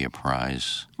win, we'll give you a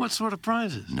prize. What sort of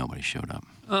prizes? Nobody showed up.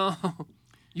 Oh,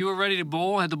 you were ready to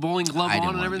bowl? Had the bowling glove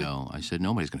on and everything? I didn't want to go. I said,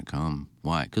 nobody's going to come.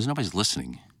 Why? Because nobody's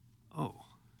listening. Oh.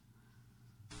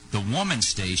 The woman's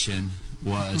station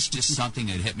was just something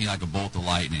that hit me like a bolt of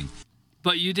lightning.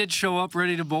 But you did show up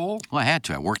ready to bowl? Well, I had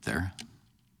to. I worked there.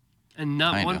 And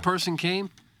not one person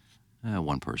came?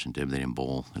 One person did. They didn't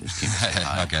bowl. They just came to say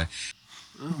hi. Okay.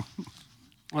 Oh.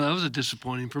 Well, that was a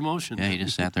disappointing promotion. Yeah, he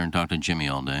just sat there and talked to Jimmy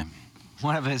all day.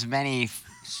 One of his many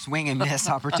swing and miss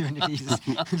opportunities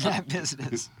in that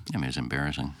business. I mean, it's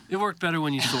embarrassing. It worked better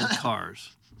when you sold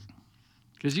cars.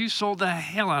 Because you sold the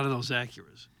hell out of those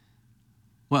Acuras.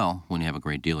 Well, when you have a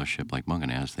great dealership like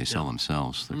Munganaz, they sell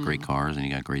themselves. They're great cars, and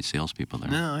you got great salespeople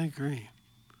there. No, I agree.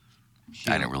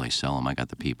 I didn't really sell them. I got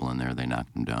the people in there. They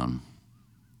knocked them down.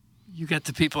 You got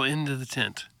the people into the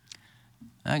tent.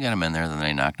 I got them in there, then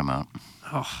they knocked them out.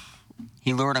 Oh.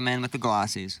 He lured them in with the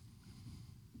glossies.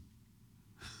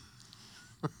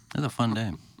 It was a fun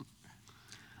day.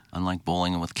 Unlike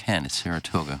bowling with Ken at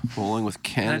Saratoga. Bowling with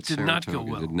Ken That at did Saratoga not go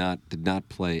well. Did not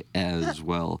play as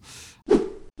well.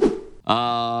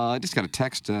 I just got a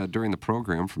text during the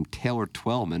program from Taylor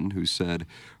Twellman who said,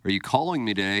 "Are you calling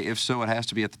me today? If so, it has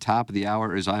to be at the top of the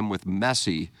hour as I'm with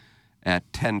Messi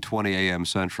at 10:20 a.m.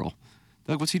 Central."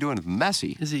 Doug, what's he doing with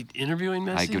Messi? Is he interviewing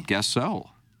Messi? I could guess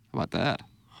so. How about that?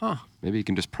 Huh. Maybe you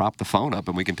can just prop the phone up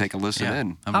and we can take a listen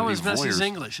in. How is Messi's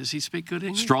English? Does he speak good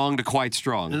English? Strong to quite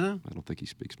strong. Is it? I don't think he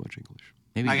speaks much English.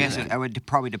 Maybe I guess it would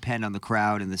probably depend on the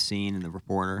crowd and the scene and the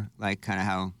reporter, like kind of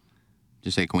how.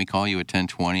 Just say, can we call you at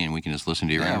 10:20 and we can just listen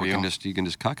to your interview? You can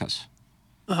just cuck us.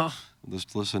 Uh-huh.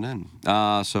 Just listen in.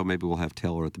 So maybe we'll have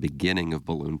Taylor at the beginning of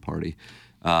Balloon Party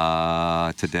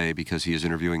today because he is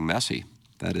interviewing Messi.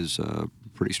 That is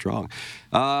pretty strong.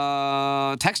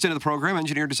 Text into the program.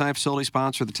 Engineer Design Facility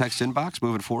sponsor the text inbox.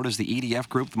 Moving forward is the EDF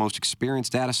Group, the most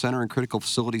experienced data center and critical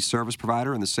facilities service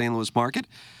provider in the St. Louis market.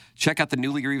 Check out the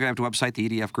newly revamped website,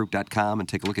 theedfgroup.com, and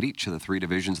take a look at each of the 3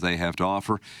 divisions they have to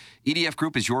offer. EDF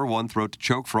Group is your one throat to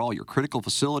choke for all your critical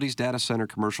facilities, data center,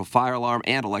 commercial fire alarm,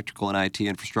 and electrical and IT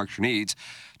infrastructure needs.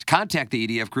 To contact the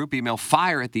EDF Group, email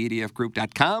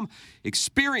fire@theedfgroup.com.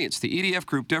 Experience the EDF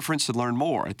Group difference and learn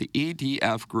more at the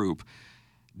edfgroup.com.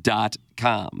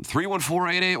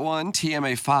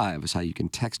 314-881-TMA5 is how you can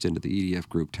text into the EDF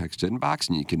Group text inbox,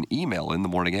 and you can email in the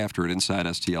morning after at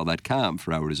InsideSTL.com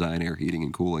for our design, air, heating,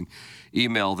 and cooling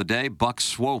email of the day. Buck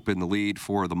Swope in the lead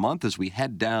for the month as we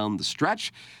head down the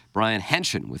stretch. Brian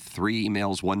Henshin with 3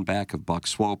 emails, 1 back of Buck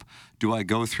Swope. Do I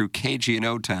go through KG and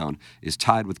O-Town is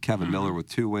tied with Kevin Miller with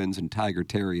 2 wins, and Tiger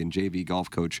Terry and JV Golf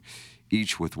Coach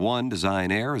each with 1.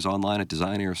 Design Air is online at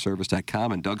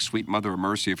designairservice.com. And Doug, sweet mother of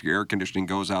mercy, if your air conditioning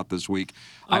goes out this week,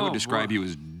 I would describe you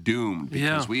as doomed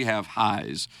because we have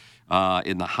highs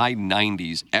in the high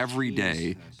 90s every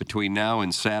day between now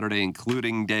and Saturday,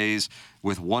 including days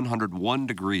with 101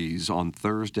 degrees on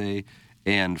Thursday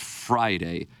and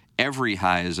Friday. Every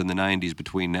high is in the 90s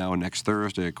between now and next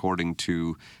Thursday, according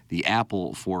to the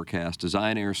Apple forecast.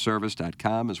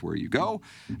 DesignAirService.com is where you go,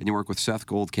 and you work with Seth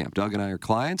Goldcamp. Doug and I are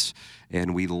clients,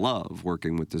 and we love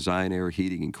working with Design Air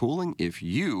Heating and Cooling. If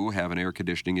you have an air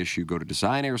conditioning issue, go to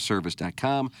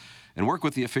DesignAirService.com and work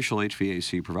with the official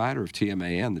HVAC provider of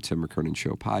TMA and the Tim McKernan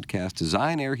Show podcast.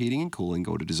 Design Air Heating and Cooling.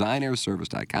 Go to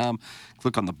DesignAirService.com.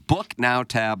 Click on the Book Now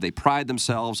tab. They pride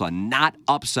themselves on not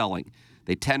upselling.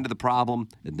 They tend to the problem,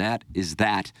 and that is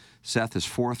that. Seth is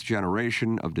 4th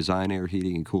generation of Design Air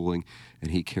Heating and Cooling, and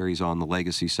he carries on the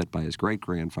legacy set by his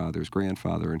great-grandfather, his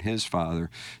grandfather, and his father.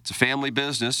 It's a family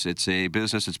business. It's a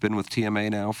business that's been with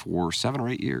TMA now for 7 or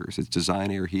 8 years. It's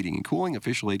Design Air Heating and Cooling,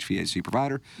 official HVAC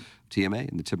provider, TMA,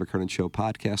 and the Tim McKernan Show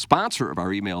podcast. Sponsor of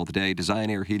our email today,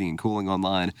 Design Air Heating and Cooling,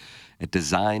 online at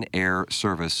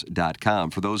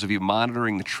DesignAirService.com. For those of you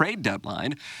monitoring the trade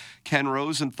deadline, Ken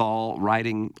Rosenthal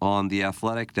writing on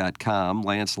TheAthletic.com,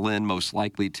 Lance Lynn most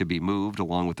likely to be moved,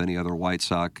 along with any other White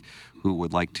Sox who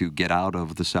would like to get out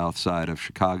of the south side of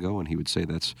Chicago, and he would say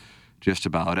that's just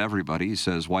about everybody. He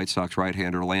says White Sox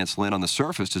right-hander Lance Lynn on the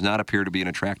surface does not appear to be an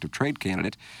attractive trade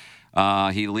candidate.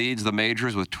 He leads the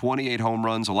majors with 28 home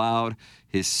runs allowed.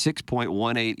 His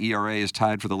 6.18 ERA is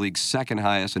tied for the league's 2nd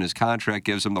highest, and his contract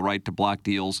gives him the right to block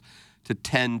deals to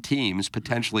 10 teams,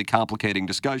 potentially complicating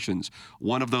discussions.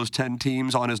 One of those 10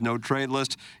 teams on his no-trade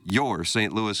list, your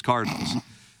St. Louis Cardinals.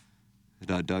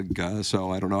 Doug.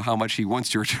 So I don't know how much he wants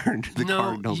to return to the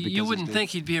Cardinals. No, you wouldn't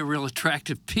think he'd be a real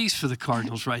attractive piece for the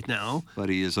Cardinals right now. But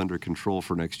he is under control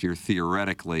for next year,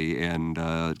 theoretically. And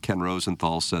Ken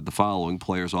Rosenthal said the following: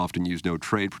 players often use no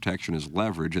trade protection as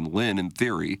leverage, and Lynn, in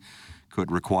theory,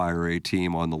 could require a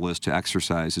team on the list to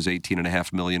exercise his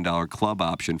 $18.5 million club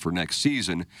option for next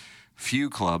season. Few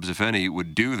clubs, if any,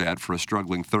 would do that for a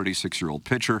struggling 36-year-old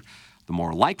pitcher. The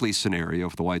more likely scenario,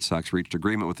 if the White Sox reached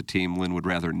agreement with the team Lynn would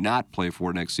rather not play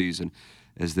for next season,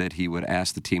 is that he would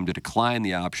ask the team to decline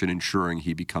the option, ensuring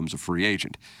he becomes a free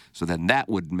agent. So then that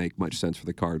wouldn't make much sense for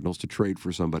the Cardinals to trade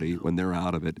for somebody when they're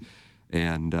out of it,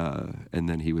 and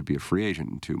then he would be a free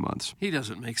agent in 2 months. He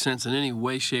doesn't make sense in any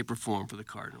way, shape, or form for the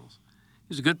Cardinals.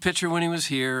 He was a good pitcher when he was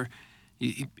here.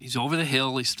 He's over the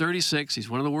hill. He's 36. He's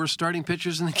one of the worst starting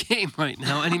pitchers in the game right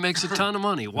now, and he makes a ton of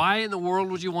money. Why in the world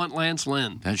would you want Lance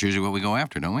Lynn? That's usually what we go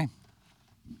after, don't we?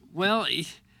 Well, you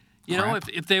know,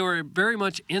 if they were very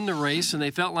much in the race and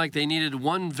they felt like they needed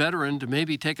one veteran to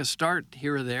maybe take a start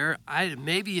here or there,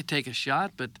 maybe you take a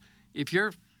shot. But if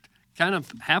you're kind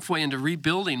of halfway into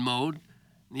rebuilding mode,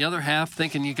 and the other half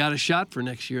thinking you got a shot for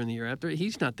next year and the year after,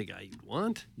 he's not the guy you'd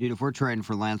want. Dude, if we're trading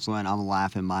for Lance Lynn, I'm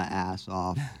laughing my ass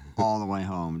off all the way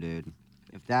home, dude.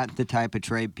 If that's the type of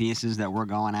trade pieces that we're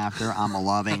going after, I'm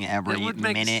loving every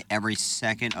minute, every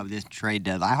second of this trade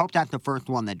deadline. I hope that's the first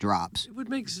one that drops. It would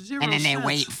make zero sense. And then they sense.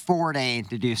 wait 4 days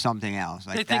to do something else.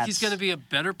 They think he's going to be a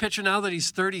better pitcher now that he's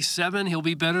 37. He'll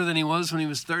be better than he was when he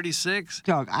was 36.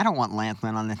 Doug, I don't want Lance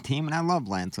Lynn on the team, and I love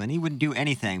Lance Lynn. He wouldn't do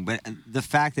anything, but the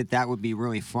fact that would be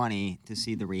really funny to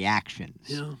see the reactions.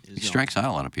 Yeah. He strikes out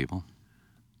a lot of people.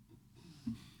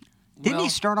 Didn't he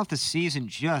start off the season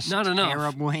just not enough.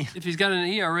 terribly? If he's got an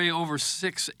ERA over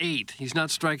 6.8, he's not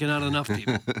striking out enough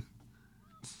people.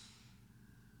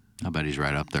 I bet he's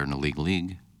right up there in the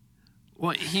league.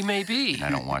 Well, he may be.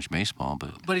 I don't watch baseball,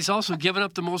 but he's also given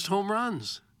up the most home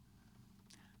runs.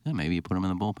 Yeah, maybe you put him in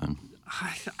the bullpen.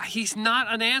 He's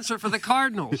not an answer for the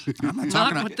Cardinals.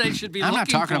 not what they should be I'm looking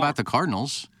for. not talking about the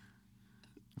Cardinals.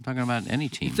 I'm talking about any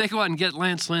team. If they go out and get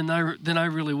Lance Lynn, then I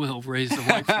really will raise the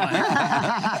white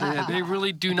flag. They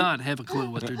really do not have a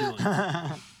clue what they're doing.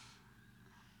 Yeah,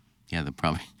 they'll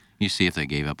probably. You see if they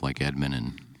gave up like Edman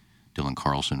and Dylan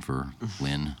Carlson for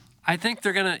Lynn. I think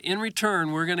they're going to, in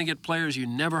return, we're going to get players you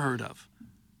never heard of.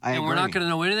 I agree. We're not going to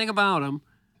know anything about them,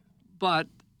 but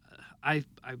I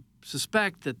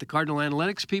suspect that the Cardinal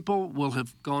Analytics people will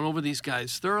have gone over these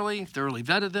guys thoroughly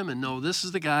vetted them, and know this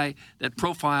is the guy that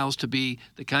profiles to be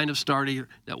the kind of starter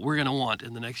that we're going to want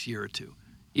in the next year or two.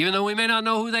 Even though we may not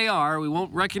know who they are, we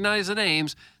won't recognize the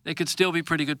names, they could still be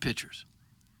pretty good pitchers.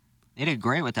 They did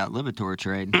great with that Libator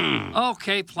trade.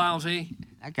 Okay, Plowsy.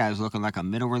 That guy's looking like a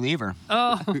middle reliever.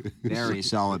 Oh. Very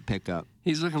solid pickup.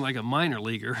 He's looking like a minor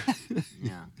leaguer.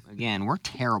 Yeah. Again, we're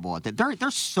terrible at that.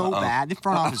 They're so bad. The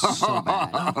front office is so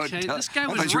bad. Okay, this guy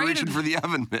was rated. rated For the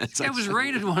oven mitts. This guy was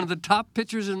rated one of the top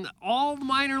pitchers in all the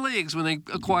minor leagues when they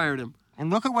acquired him. And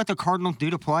look at what the Cardinals do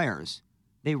to players.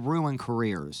 They ruin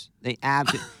careers. They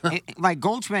absolutely like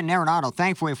Goldschmidt and Arenado.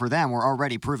 Thankfully for them, were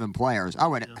already proven players. I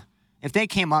would. Yeah. If they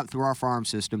came up through our farm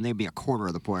system, they'd be a quarter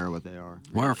of the player what they are.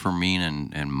 Where are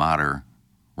Fermin and Motter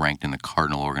ranked in the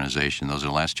Cardinal organization? Those are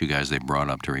the last two guys they brought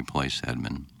up to replace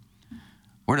Edman.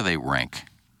 Where do they rank?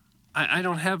 I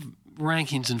don't have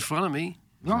rankings in front of me.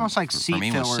 You're almost like seat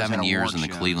Fermin was 7 years in the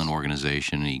shows. Cleveland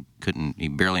organization. He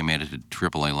barely made it to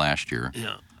AAA last year.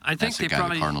 Yeah. I think That's the guy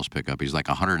the Cardinals pick up. He's like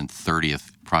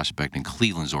 130th prospect in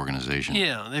Cleveland's organization.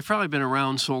 Yeah, they've probably been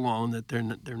around so long that they're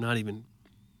not even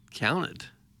counted.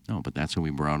 No, but that's what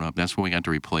we brought up. That's what we got to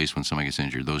replace when somebody gets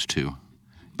injured, those two.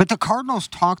 But the Cardinals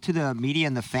talk to the media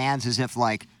and the fans as if,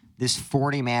 like, this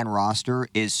 40-man roster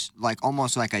is, like,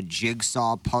 almost like a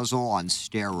jigsaw puzzle on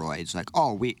steroids. Like,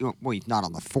 he's not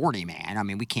on the 40-man. I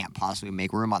mean, we can't possibly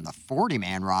make room on the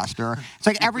 40-man roster. It's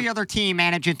like every other team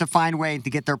managing to find ways to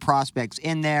get their prospects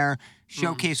in there,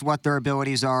 showcase what their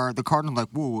abilities are. The Cardinals like,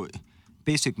 whoa,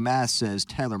 basic math says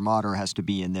Tyler Motter has to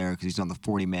be in there because he's on the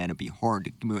 40-man. It'd be hard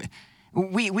to move.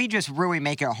 We just really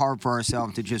make it hard for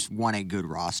ourselves to just want a good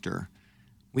roster.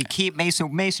 We keep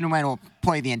Mason Wayne will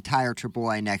play the entire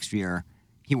AAA next year.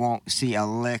 He won't see a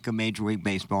lick of Major League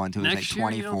Baseball until he's like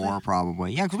 24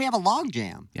 probably. Yeah, because we have a log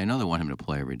jam. Yeah, I know they want him to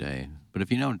play every day. But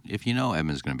if you know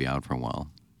Edman's going to be out for a while,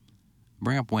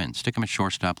 bring up Wynn. Stick him at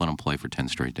shortstop, let him play for 10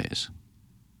 straight days.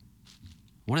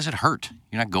 What does it hurt?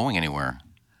 You're not going anywhere.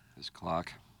 This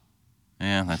clock.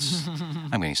 Yeah,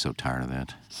 I'm getting so tired of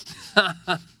that.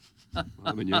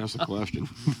 I mean, you asked the question.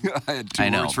 I had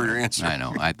two words for your answer. I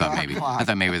know. I thought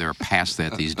maybe they were past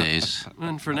that these days.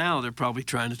 And for now, they're probably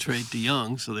trying to trade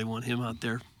DeYoung, so they want him out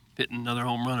there hitting another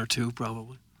home run or two,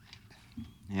 probably.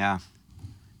 Yeah.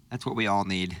 That's what we all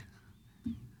need.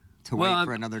 To wait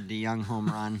for another DeYoung home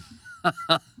run.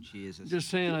 Jesus. Just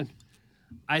saying,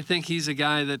 I think he's a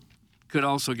guy that could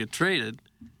also get traded.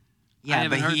 Yeah,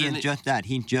 but he is just that.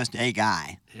 He's just a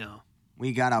guy. Yeah.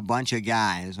 We got a bunch of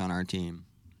guys on our team.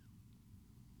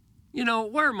 You know,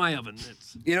 where are my oven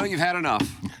mitts? You know, you've had enough.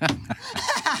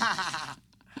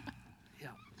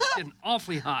 Yeah, it's getting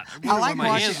awfully hot. I like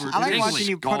watching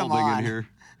you put them on. In here.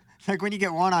 Like when you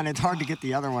get one on, it's hard to get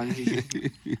the other one.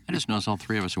 I just noticed all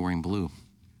three of us are wearing blue.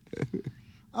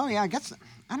 Oh, yeah, I guess.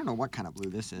 I don't know what kind of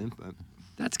blue this is, but.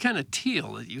 That's kind of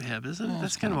teal that you have, isn't it?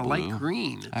 That's kind of a light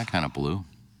green. That kind of blue.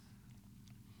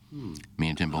 Me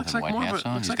and Tim both have white hats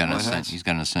on. He's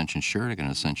got an Ascension shirt. I got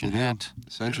an Ascension hat.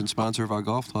 Ascension, sponsor of our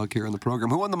golf talk here on the program.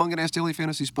 Who won the Munganess Daily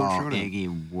Fantasy Sports Showdown?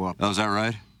 Iggy whoop. Oh, is that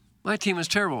right? My team is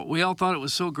terrible. We all thought it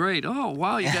was so great. Oh,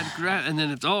 wow, you got and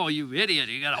then it's, oh, you idiot,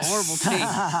 you got a horrible team.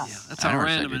 Yeah, that's how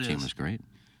random it is. Your team was great.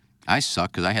 I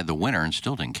suck because I had the winner and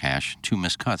still didn't cash. 2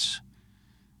 missed cuts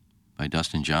by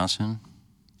Dustin Johnson.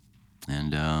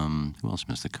 And who else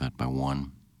missed the cut by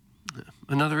 1?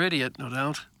 Another idiot, no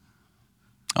doubt.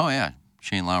 Oh, yeah.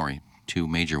 Shane Lowry. 2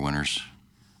 major winners.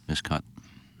 Miscut.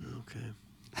 Okay.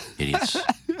 Idiots.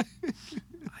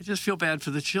 I just feel bad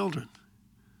for the children.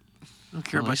 I don't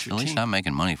care about your team. At least I'm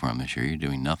making money for them this year. You're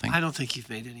doing nothing. I don't think you've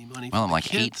made any money. Well, for I'm like the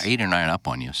kids. 8 or 9 up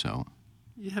on you, so.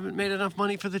 You haven't made enough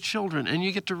money for the children, and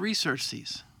you get to research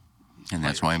these. And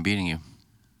that's why I'm beating you.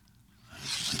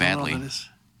 Badly.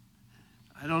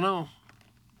 I don't know.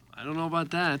 I don't know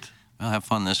about that. Well, have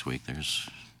fun this week. There's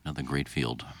another great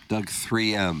field. Doug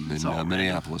 3M in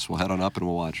Minneapolis. We'll head on up and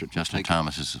we'll watch it. Justin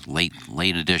Thomas is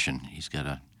late edition. He's got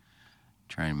to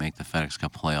try and make the FedEx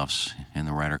Cup playoffs in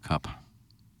the Ryder Cup.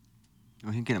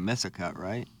 Well, he's going to miss a cut,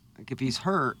 right? Like, if he's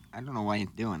hurt, I don't know why he's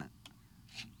doing it.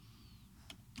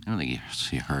 I don't think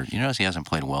he's hurt. You notice he hasn't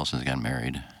played well since he got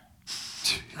married.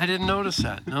 I didn't notice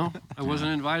that, no. I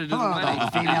wasn't invited to the wedding.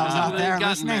 Females out there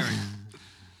listening.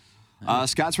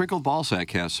 Scott's Wrinkled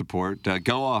Ballsack has support.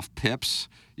 Go off, Pips.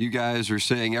 You guys are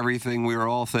saying everything we were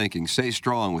all thinking. Stay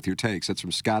strong with your takes. That's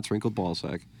from Scott's Wrinkled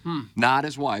Ballsack. Not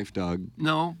his wife, Doug.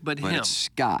 No, but him. It's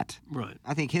Scott. Right.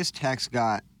 I think his text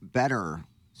got better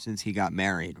since he got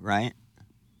married, right?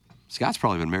 Scott's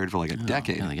probably been married for like a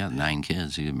decade. Yeah, they got 9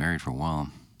 kids. He was married for a while.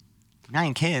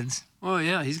 9 kids? Oh,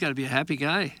 yeah. He's got to be a happy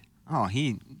guy. Oh,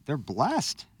 they're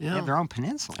blessed. Yeah. They have their own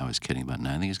peninsula. I was kidding about 9.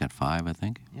 I think he's got 5, I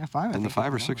think. Yeah, 5. In the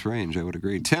 5 or 6 range, I would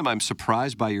agree. Tim, I'm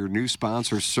surprised by your new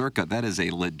sponsor, Circa. That is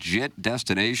a legit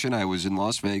destination. I was in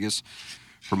Las Vegas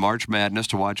for March Madness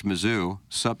to watch Mizzou,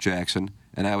 Sup Jackson,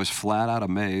 and I was flat out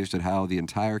amazed at how the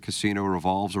entire casino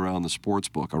revolves around the sports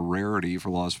book, a rarity for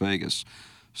Las Vegas.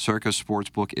 Circa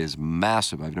Sportsbook is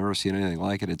massive. I've never seen anything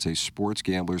like it. It's a sports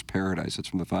gambler's paradise. It's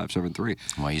from the 573.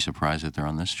 Why are you surprised that they're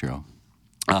on this show?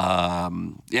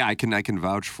 Yeah, I can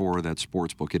vouch for that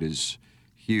sports book. It is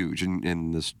huge,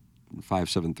 and this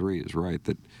 573 is right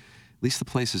that at least the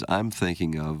places I'm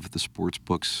thinking of, the sports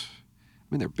books.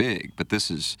 I mean, they're big, but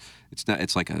it's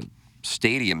like a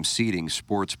stadium seating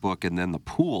sports book, and then the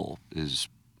pool is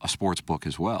a sports book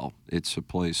as well. It's a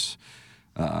place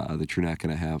that you're not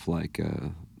going to have like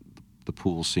the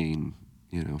pool scene,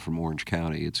 from Orange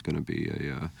County. It's going to be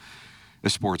a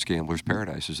sports gambler's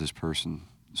paradise, as this person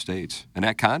states. And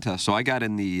that contest, so I got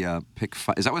in the pick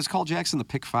 5. Is that what it's called, Jackson? The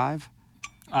pick 5?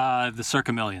 The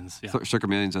Circa Millions. Yeah. Circa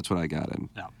Millions. That's what I got in.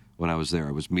 Yeah. When I was there,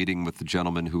 I was meeting with the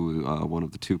gentleman who, one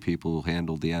of the 2 people who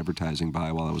handled the advertising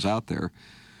buy while I was out there.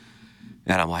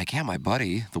 And I'm like, yeah, my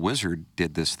buddy, the Wizard,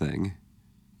 did this thing.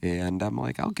 And I'm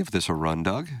like, I'll give this a run,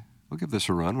 Doug. I'll give this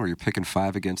a run where you're picking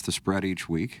 5 against the spread each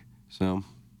week. So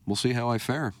we'll see how I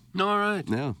fare. All right.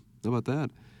 Yeah. How about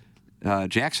that?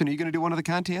 Jackson, are you going to do one of the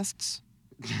contests?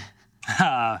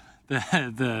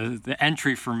 The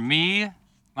entry for me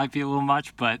might be a little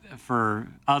much, but for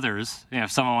others,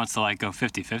 if someone wants to go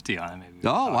 50-50 on it, maybe.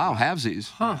 Oh, wow,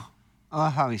 halvesies. Huh.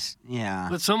 Oh, yeah.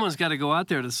 But someone's got to go out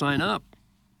there to sign up.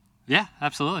 Yeah,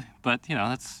 absolutely. But,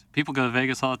 that's people go to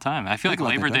Vegas all the time. I feel like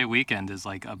Labor Day weekend is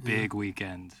like a big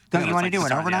weekend. Don't you want to do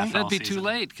it overnight? That'd be too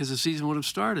late because the season would have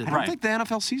started. I don't think the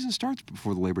NFL season starts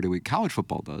before the Labor Day week. College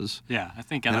football does. Yeah, I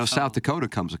think NFL. I know South Dakota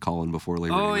comes a calling before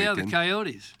Labor Day weekend. Oh, yeah, the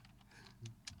Coyotes.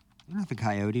 You're not the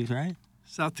Coyotes, right?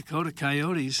 South Dakota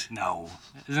Coyotes. No.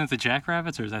 Isn't it the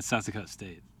Jackrabbits, or is that South Dakota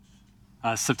State?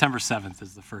 September 7th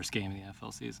is the first game of the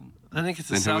NFL season. I think it's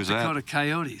the South Dakota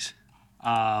Coyotes.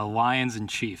 Lions and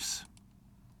Chiefs.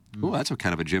 Oh, that's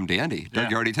kind of a Jim Dandy. Doug,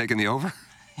 you already taken the over?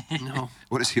 No.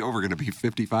 What is the over going to be,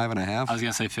 55 and a half? I was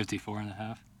going to say 54 and a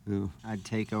half. Yeah. I'd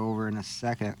take over in a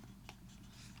second.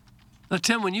 Now,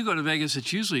 Tim, when you go to Vegas,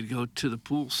 it's usually to go to the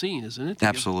pool scene, isn't it?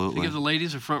 Absolutely. To give the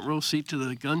ladies a front row seat to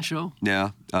the gun show?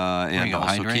 Yeah, and also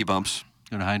hydrate? key bumps.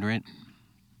 Go to Hydrate?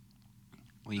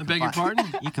 Well, I beg your pardon?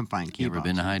 You can find key You ever bumps.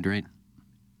 been to Hydrate?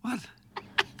 What?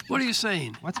 What are you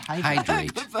saying? What's hydrate?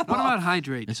 Hydrate. What about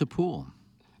Hydrate? It's a pool.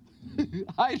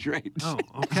 Hydrate. Oh,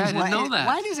 okay. I didn't know that.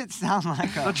 Why does it sound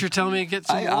like a... But you're telling me to get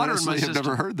some I water in honestly my have system.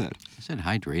 never heard that. I said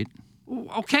Hydrate.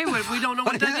 Okay, we don't know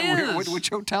what that is. Which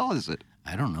hotel is it?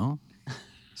 I don't know.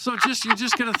 So you're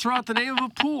just going to throw out the name of a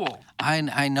pool.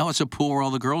 I know it's a pool where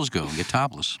all the girls go and get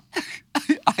topless.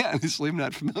 I honestly am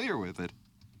not familiar with it.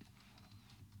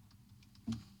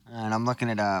 And I'm looking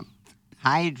at the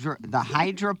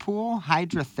Hydra pool,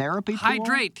 hydrotherapy pool.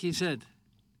 Hydrate, he said.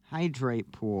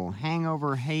 Hydrate pool,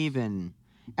 Hangover Haven.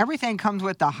 Everything comes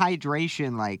with the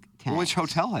hydration tank. Which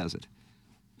hotel has it?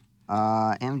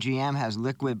 MGM has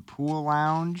Liquid Pool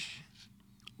Lounge.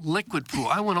 Liquid pool.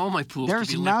 I want all my pools There's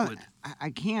to be no, liquid.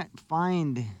 I can't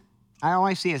find. All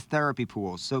I see is therapy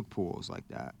pools, soak pools like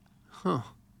that. Huh.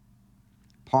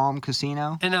 Palm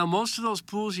Casino. And now most of those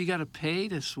pools you got to pay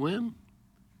to swim.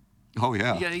 Oh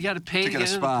yeah. You got to pay to get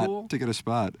a in the pool. To get a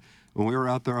spot. When we were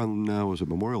out there on was it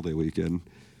Memorial Day weekend,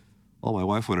 all my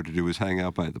wife wanted to do was hang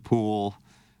out by the pool,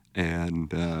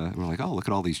 and we're like, oh, look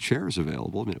at all these chairs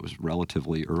available. I mean, it was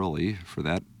relatively early for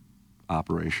that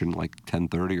operation, like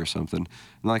 10:30 or something. And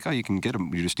they're like, oh, you can get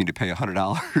them. You just need to pay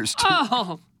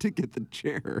 $100 to get the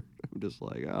chair. I'm just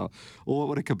like, oh, well, what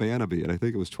would a cabana be? And I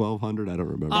think it was $1,200. I don't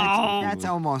remember. That's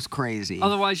almost crazy.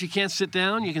 Otherwise, you can't sit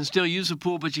down. You can still use the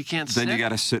pool, but you can't sit. Then you got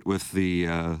to sit with the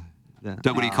what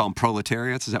do you call them?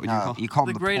 Proletariats? Is that what you call them? You call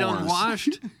the them great pores.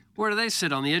 unwashed. Where do they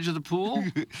sit? On the edge of the pool?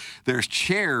 There's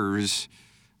chairs,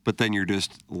 but then you're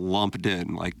just lumped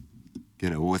in,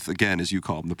 with, again, as you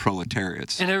call them, the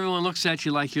proletariats. And everyone looks at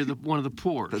you like you're one of the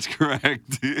poor. That's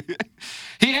correct.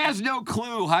 He has no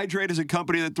clue. Hydrate is a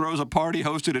company that throws a party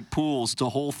hosted at pools. It's a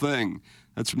whole thing.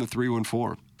 That's from the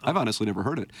 314. I've honestly never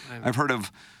heard it. I've heard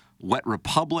of Wet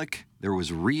Republic. There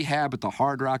was Rehab at the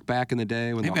Hard Rock back in the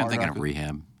day. Maybe I'm thinking of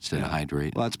Rehab instead of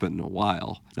Hydrate. Well, that's been a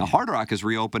while. Now, Hard Rock is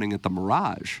reopening at the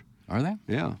Mirage. Are they?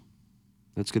 Yeah.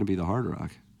 That's going to be the Hard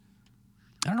Rock.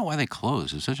 I don't know why they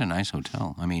closed. It's such a nice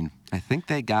hotel. I mean, I think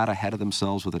they got ahead of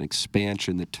themselves with an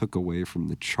expansion that took away from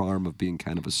the charm of being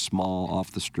kind of a small,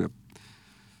 off-the-strip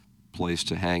place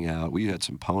to hang out. We had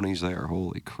some ponies there.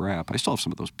 Holy crap. I still have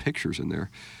some of those pictures in there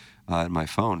in my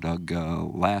phone. Doug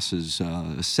Lass is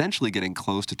essentially getting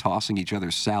close to tossing each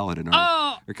other salad in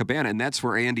our cabana, and that's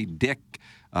where Andy Dick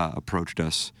approached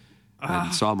us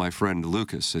and saw my friend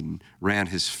Lucas and ran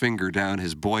his finger down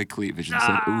his boy cleavage and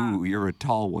said, ooh, you're a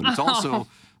tall one. It's also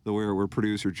where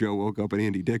producer Joe woke up and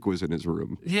Andy Dick was in his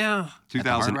room. Yeah.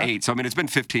 2008. So, I mean, it's been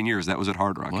 15 years. That was at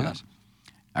Hard Rock, yes.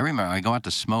 I remember I go out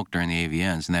to smoke during the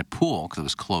AVNs, and that pool, because it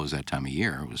was closed that time of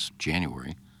year, it was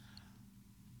January.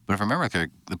 But if I remember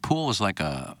correctly, the pool was part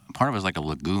of it was like a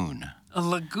lagoon. A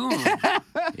lagoon?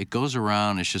 It goes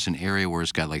around, it's just an area where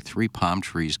it's got like 3 palm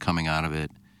trees coming out of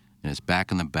it, and it's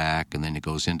back in the back, and then it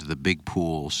goes into the big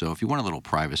pool. So if you want a little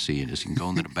privacy, you can go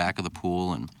into the back of the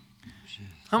pool and...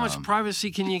 How much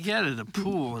privacy can you get at a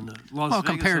pool in the Las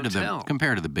Vegas hotel?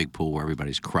 Compared to the big pool where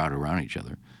everybody's crowded around each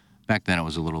other. Back then, it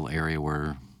was a little area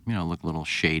where, it looked a little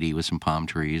shady with some palm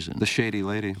trees. And the shady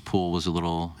lady. The pool was a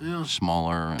little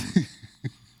smaller.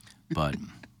 But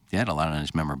they had a lot of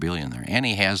nice memorabilia in there.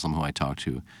 Annie Haslam, who I talked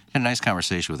to, had a nice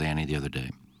conversation with Annie the other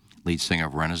day, lead singer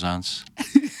of Renaissance.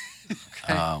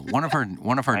 One of her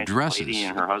nice dresses. Lady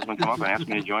and her husband come up and asked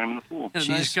me to join them in the pool. Had a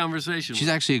nice conversation. She's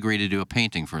actually agreed to do a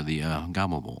painting for the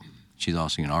Gobble Bowl. She's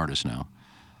also an artist now.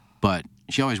 But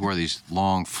she always wore these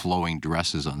long, flowing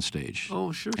dresses on stage.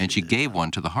 Oh, sure. And she gave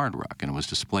one to the Hard Rock, and it was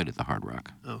displayed at the Hard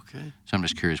Rock. Okay. So I'm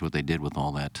just curious what they did with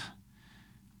all that.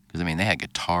 Because, they had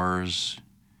guitars,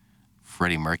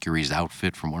 Freddie Mercury's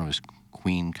outfit from one of his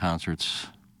Queen concerts.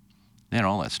 They had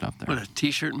all that stuff there. What, a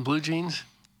T-shirt and blue jeans?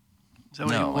 Is that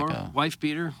what you wore? Like a wife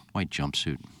beater? White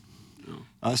jumpsuit.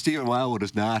 Stephen Wildwood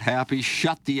is not happy.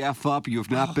 Shut the F up. You have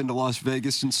not been to Las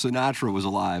Vegas since Sinatra was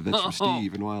alive. That's from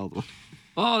Stephen Wildwood.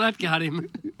 Oh, that got him.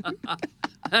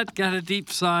 That got a deep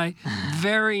sigh.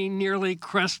 Very nearly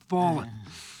crestfallen.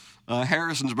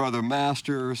 Harrison's brother,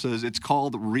 Master, says it's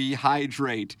called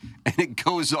Rehydrate, and it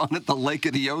goes on at the Lake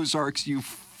of the Ozarks, you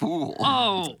fool.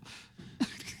 Oh.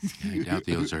 I doubt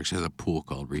the Ozarks has a pool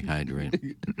called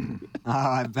Rehydrate. Oh,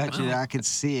 I bet you I could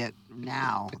see it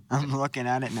now. I'm looking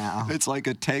at it now. It's like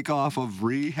a takeoff of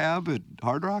Rehab at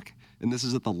Hard Rock, and this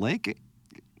is at the lake.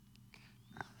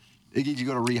 Iggy, did you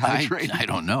go to Rehydrate? I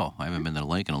don't know. I haven't been to the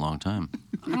lake in a long time.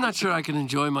 I'm not sure I can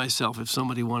enjoy myself if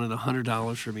somebody wanted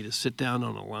 $100 for me to sit down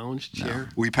on a lounge chair. No,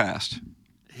 we passed.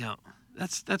 Yeah.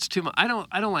 That's too much. I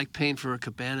don't like paying for a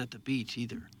cabana at the beach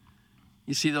either.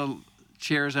 You see the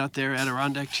chairs out there,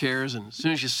 Adirondack chairs, and as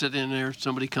soon as you sit in there,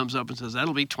 somebody comes up and says,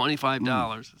 that'll be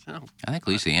 $25. I think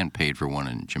Lisa Ann paid for one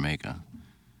in Jamaica.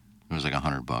 It was like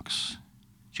 $100.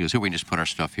 She goes, here, we can just put our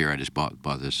stuff here. I just bought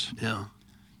this. Yeah.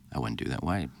 I wouldn't do that.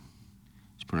 Why?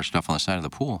 Just put our stuff on the side of the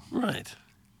pool. Right.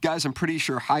 Guys, I'm pretty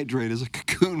sure Hydrate is a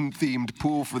cocoon-themed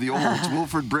pool for the olds.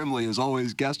 Wilford Brimley is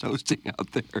always guest hosting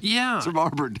out there. Yeah. It's from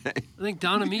Arbor Day. I think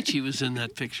Don Amici was in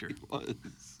that picture.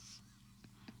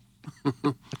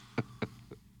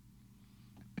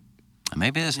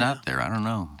 Maybe it's not there. I don't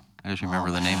know. I just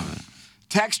remember the name of it.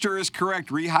 Texter is correct.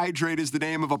 Rehydrate is the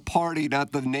name of a party,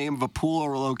 not the name of a pool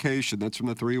or a location. That's from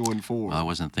the 314. Well, I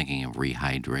wasn't thinking of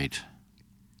Rehydrate.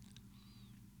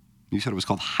 You said it was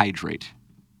called Hydrate.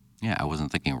 Yeah, I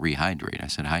wasn't thinking Rehydrate. I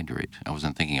said Hydrate. I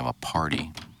wasn't thinking of a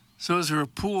party. So is there a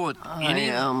pool at any...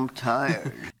 I am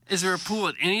tired. Is there a pool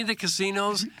at any of the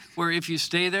casinos where if you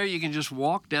stay there, you can just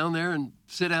walk down there and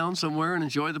sit down somewhere and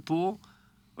enjoy the pool?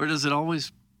 Or does it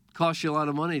always cost you a lot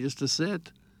of money just to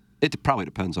sit? It probably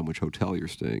depends on which hotel you're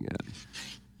staying at.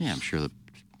 Yeah, I'm sure the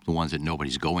ones that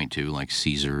nobody's going to, like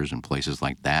Caesars and places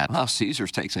like that. Oh,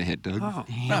 Caesars takes a hit, Doug. Oh,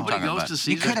 nobody goes to Caesars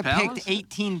You could have Palace? picked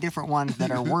 18 different ones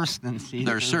that are worse than Caesars.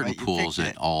 There are certain but you pools picked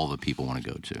that it. all the people want to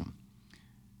go to.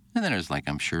 And then there's, like,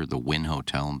 I'm sure the Wynn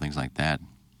Hotel and things like that.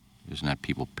 There's not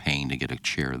people paying to get a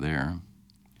chair there.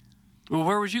 Well,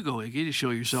 where would you go, Iggy, to show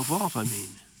yourself off, I mean?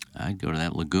 I'd go to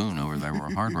that lagoon over there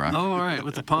where Hard Rock. Oh, all right,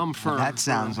 with the palm fern. That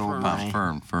sounds old money.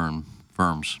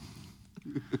 Firms.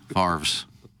 Farves.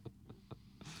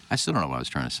 I still don't know what I was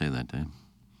trying to say that day.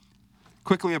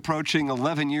 Quickly approaching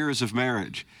 11 years of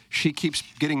marriage. She keeps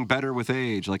getting better with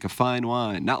age, like a fine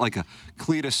wine. Not like a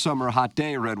Cletus summer hot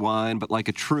day red wine, but like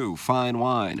a true fine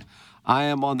wine. I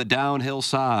am on the downhill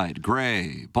side,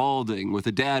 gray, balding, with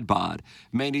a dad bod.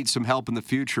 May need some help in the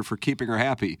future for keeping her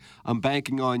happy. I'm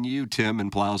banking on you, Tim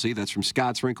and Blousy. That's from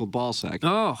Scott's Wrinkled Ballsack.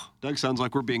 Oh. Doug sounds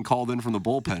like we're being called in from the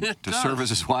bullpen to serve as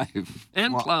his wife.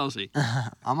 And Blousy.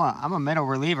 I'm a middle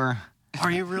reliever. Are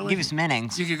you really? Give you some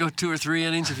innings. You could go 2 or 3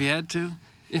 innings if you had to,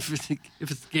 if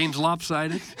the game's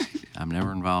lopsided. I'm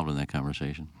never involved in that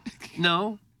conversation.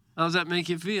 No? How does that make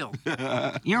you feel?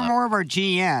 You're more of our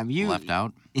GM. You left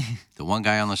out. The one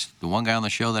guy on the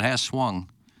show that has swung,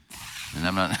 and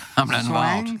I'm not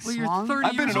involved. Well, you're 30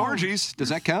 I've been years in old. orgies. Does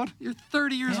that count? You're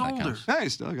 30 years Yeah, that older. counts.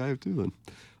 Nice, Doug. I have too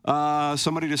then.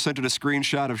 Somebody just sent in a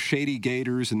screenshot of Shady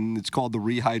Gators, and it's called the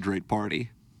Rehydrate Party.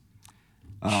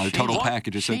 Total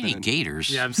package is sent Shady in. Gators.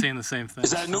 Yeah, I'm seeing the same thing.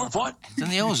 Is that Newport? It's in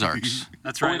the Ozarks.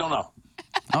 That's We right. don't know.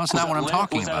 No, it's not what I'm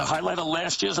talking Was that a about. highlight of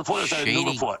last year's report or is that a new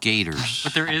Shady report? Gators.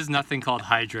 But there is nothing called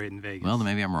Hydrate in Vegas. Well, then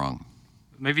maybe I'm wrong.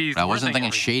 Maybe But I we're wasn't thinking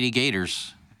everything. Shady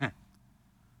Gators.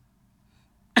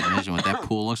 Imagine what that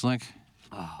pool looks like.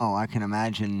 Oh, I can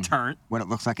imagine what it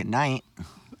looks like at night.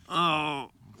 Oh.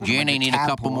 Jenny, need a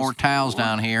couple more towels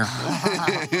down here.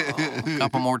 A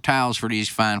couple more towels for these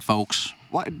fine folks.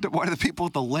 Why do the people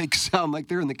at the lake sound like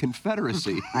they're in the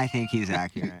Confederacy? I think he's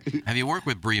accurate. Have you worked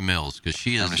with Bree Mills? Because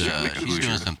she is she's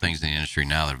doing some things in the industry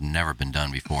now that have never been done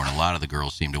before, and a lot of the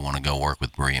girls seem to want to go work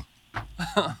with Bree.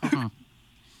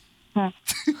 Okay.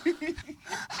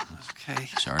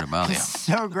 Sorry about It's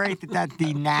you. so great that that's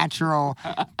the natural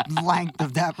length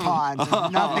of that pond.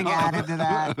 There's nothing added to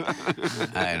that.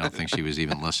 I don't think she was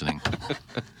even listening.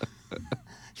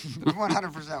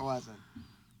 100% wasn't.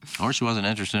 Or she wasn't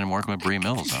interested in working with Bree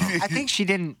Mills. Huh? I think she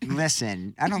didn't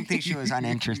listen. I don't think she was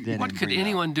uninterested. What in could Brie.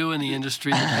 anyone do in the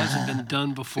industry that hasn't been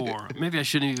done before? Maybe I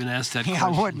shouldn't even ask that Yeah, I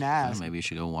question. wouldn't Well, ask. maybe you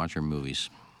should go watch her movies.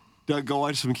 Doug, go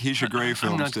watch some Keisha Gray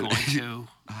films I'm not today. going to.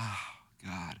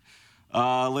 God.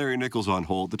 Larry Nichols on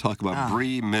hold to talk about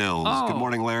Bree Mills. Oh. Good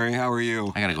morning, Larry. How are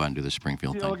you? I got to go out and do the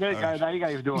Springfield thing. Okay, guys. How you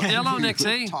guys doing? Hello,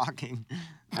 Nixie. Talking.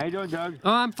 How you doing, Doug?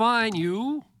 Oh, I'm fine.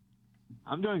 You?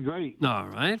 I'm doing great. All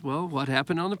right. Well, what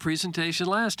happened on the presentation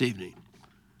last evening?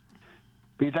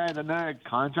 Besides another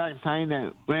contract sign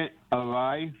that went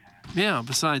awry. Yeah,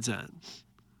 besides that.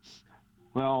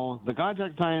 Well, the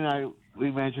contract sign we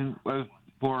mentioned was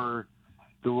for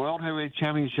the World Heavyweight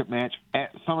Championship match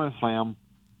at SummerSlam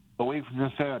a week from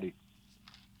this Saturday.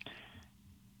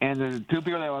 And the two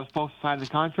people that were supposed to sign the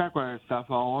contract were Seth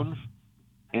Rollins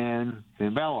and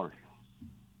Finn Balor.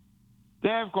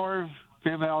 Then, of course,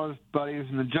 Finn Balor's buddies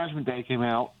and the Judgment Day came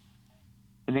out,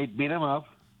 and they beat him up.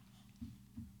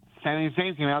 Sami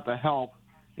Zayn came out to help,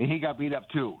 and he got beat up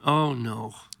too. Oh,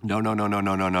 no.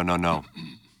 No.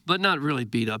 But not really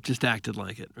beat up, just acted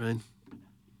like it, right?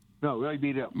 No, really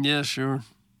beat up. Yeah, sure.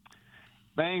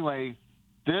 But anyway,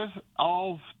 this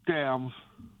all stems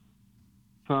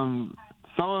from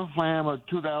SummerSlam of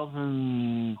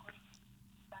 2016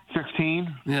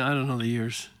 16. Yeah, I don't know the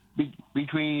years.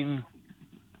 Between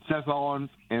Seth Rollins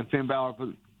and Finn Balor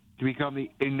to become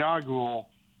the inaugural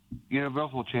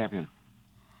Universal Champion.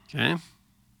 Okay.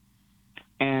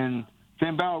 And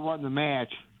Finn Balor won the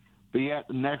match, but yet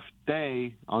the next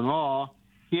day on Raw,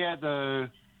 he had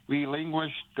to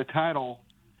relinquish the title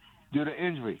due to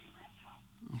injury.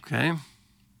 Okay.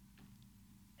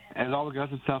 And all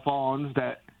because of Seth Rollins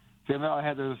that Finn Balor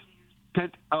had this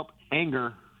pent-up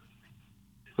anger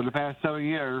for the past 7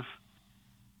 years,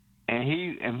 and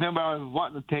Finn Balor was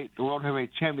wanting to take the World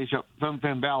Heavyweight Championship from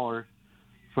Finn Balor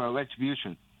for a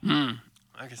retribution. I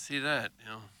can see that.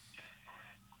 You know.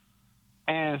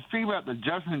 And speaking about the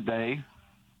Judgment Day,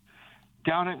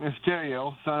 Dominic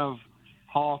Mysterio, son of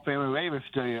Hall of Famer Rey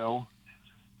Mysterio,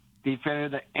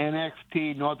 defended the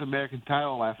NXT North American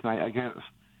title last night against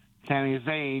Sami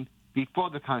Zayn before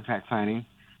the contract signing.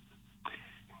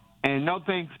 And no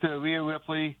thanks to Rhea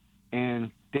Ripley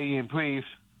and Damian Priest,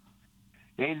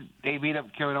 they beat up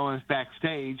Kevin Owens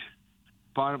backstage,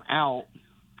 brought him out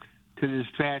to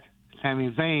distract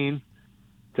Sami Zayn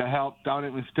to help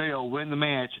Dominic Mysterio win the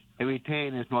match and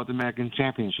retain his North American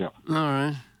Championship. All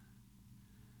right.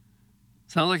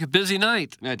 Sounds like a busy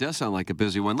night. Yeah, it does sound like a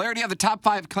busy one. Larry, do you have the top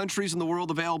 5 countries in the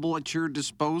world available at your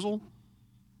disposal?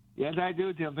 Yes, I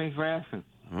do, Tim. Thanks for asking.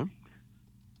 Huh?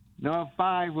 Number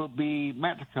 5 will be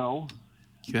Mexico.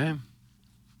 Okay.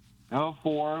 Number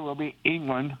 4 will be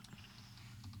England.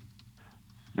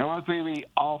 Number 3 will be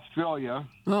Australia.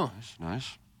 Oh, that's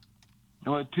nice.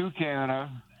 Number 2, Canada.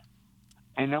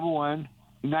 And number 1,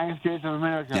 United States of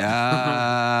America.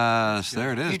 Yes,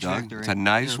 there it is, Huge Doug. victory. It's a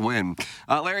nice win.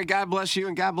 Larry, God bless you,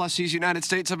 and God bless these United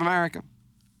States of America.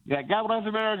 Yeah, God bless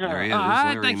America. There he is,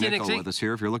 Larry Nickel with us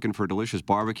here. If you're looking for a delicious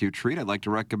barbecue treat, I'd like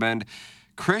to recommend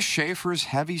Chris Schaefer's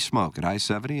Heavy Smoke at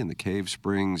I-70 and the Cave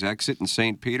Springs exit in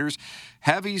St. Peters.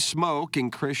 Heavy Smoke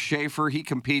and Chris Schaefer, he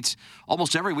competes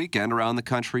almost every weekend around the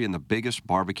country in the biggest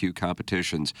barbecue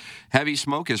competitions. Heavy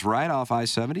Smoke is right off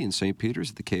I-70 in St. Peters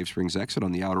at the Cave Springs exit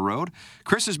on the outer road.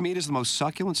 Chris's meat is the most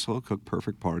succulent, slow-cooked,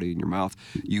 perfect party in your mouth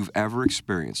you've ever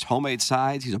experienced. Homemade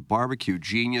sides, he's a barbecue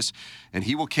genius, and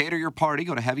he will cater your party.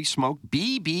 Go to Heavy Smoke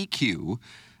BBQ.com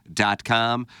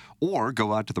or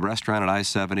go out to the restaurant at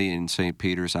I-70 in St.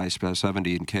 Peters,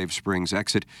 I-70 in Cave Springs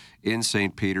exit in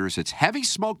St. Peters. It's Heavy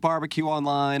Smoke Barbecue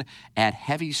online at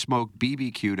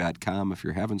HeavySmokeBBQ.com. If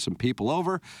you're having some people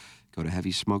over, go to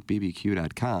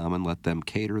HeavySmokeBBQ.com and let them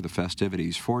cater the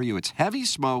festivities for you. It's Heavy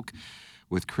Smoke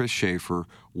with Chris Schaefer,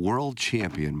 world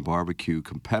champion barbecue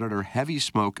competitor. Heavy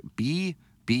Smoke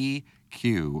BBQ.com.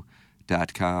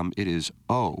 It is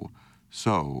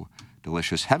so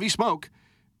delicious. Heavy Smoke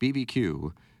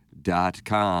BBQ.com.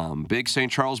 Big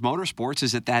St. Charles Motorsports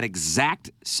is at that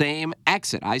exact same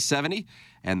exit, I-70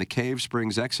 and the Cave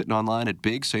Springs exit, and online at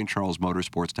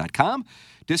BigStCharlesMotorsports.com.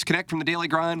 Disconnect from the daily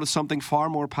grind with something far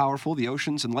more powerful, the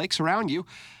oceans and lakes around you.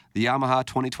 The Yamaha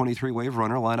 2023 Wave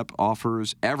Runner lineup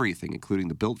offers everything, including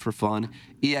the Built for Fun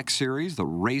EX Series, the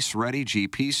Race Ready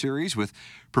GP Series with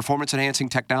performance-enhancing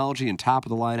technology, and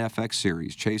top-of-the-line FX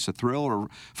Series. Chase a thrill or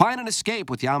find an escape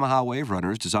with Yamaha Wave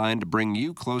Runners, designed to bring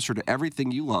you closer to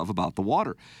everything you love about the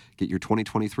water. Get your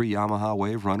 2023 Yamaha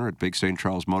Wave Runner at Big St.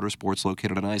 Charles Motorsports,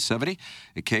 located on I-70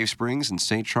 at Cave Springs in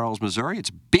St. Charles, Missouri. It's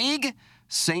Big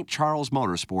St. Charles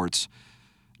Motorsports.com.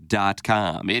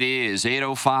 It is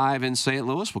 8:05 in St.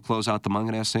 Louis. We'll close out the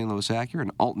Munganess St. Louis Acura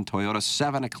and Alton Toyota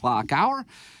 7 o'clock hour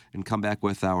and come back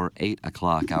with our 8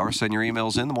 o'clock hour. Send your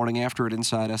emails in the morning after at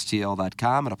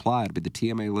InsideSTL.com and apply to be the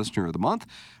TMA Listener of the Month.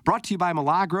 Brought to you by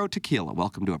Milagro Tequila.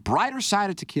 Welcome to a brighter side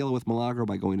of tequila with Milagro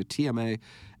by going to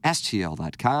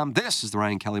TMASTL.com. This is the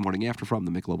Ryan Kelly Morning After from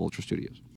the Michelob Ultra Studios.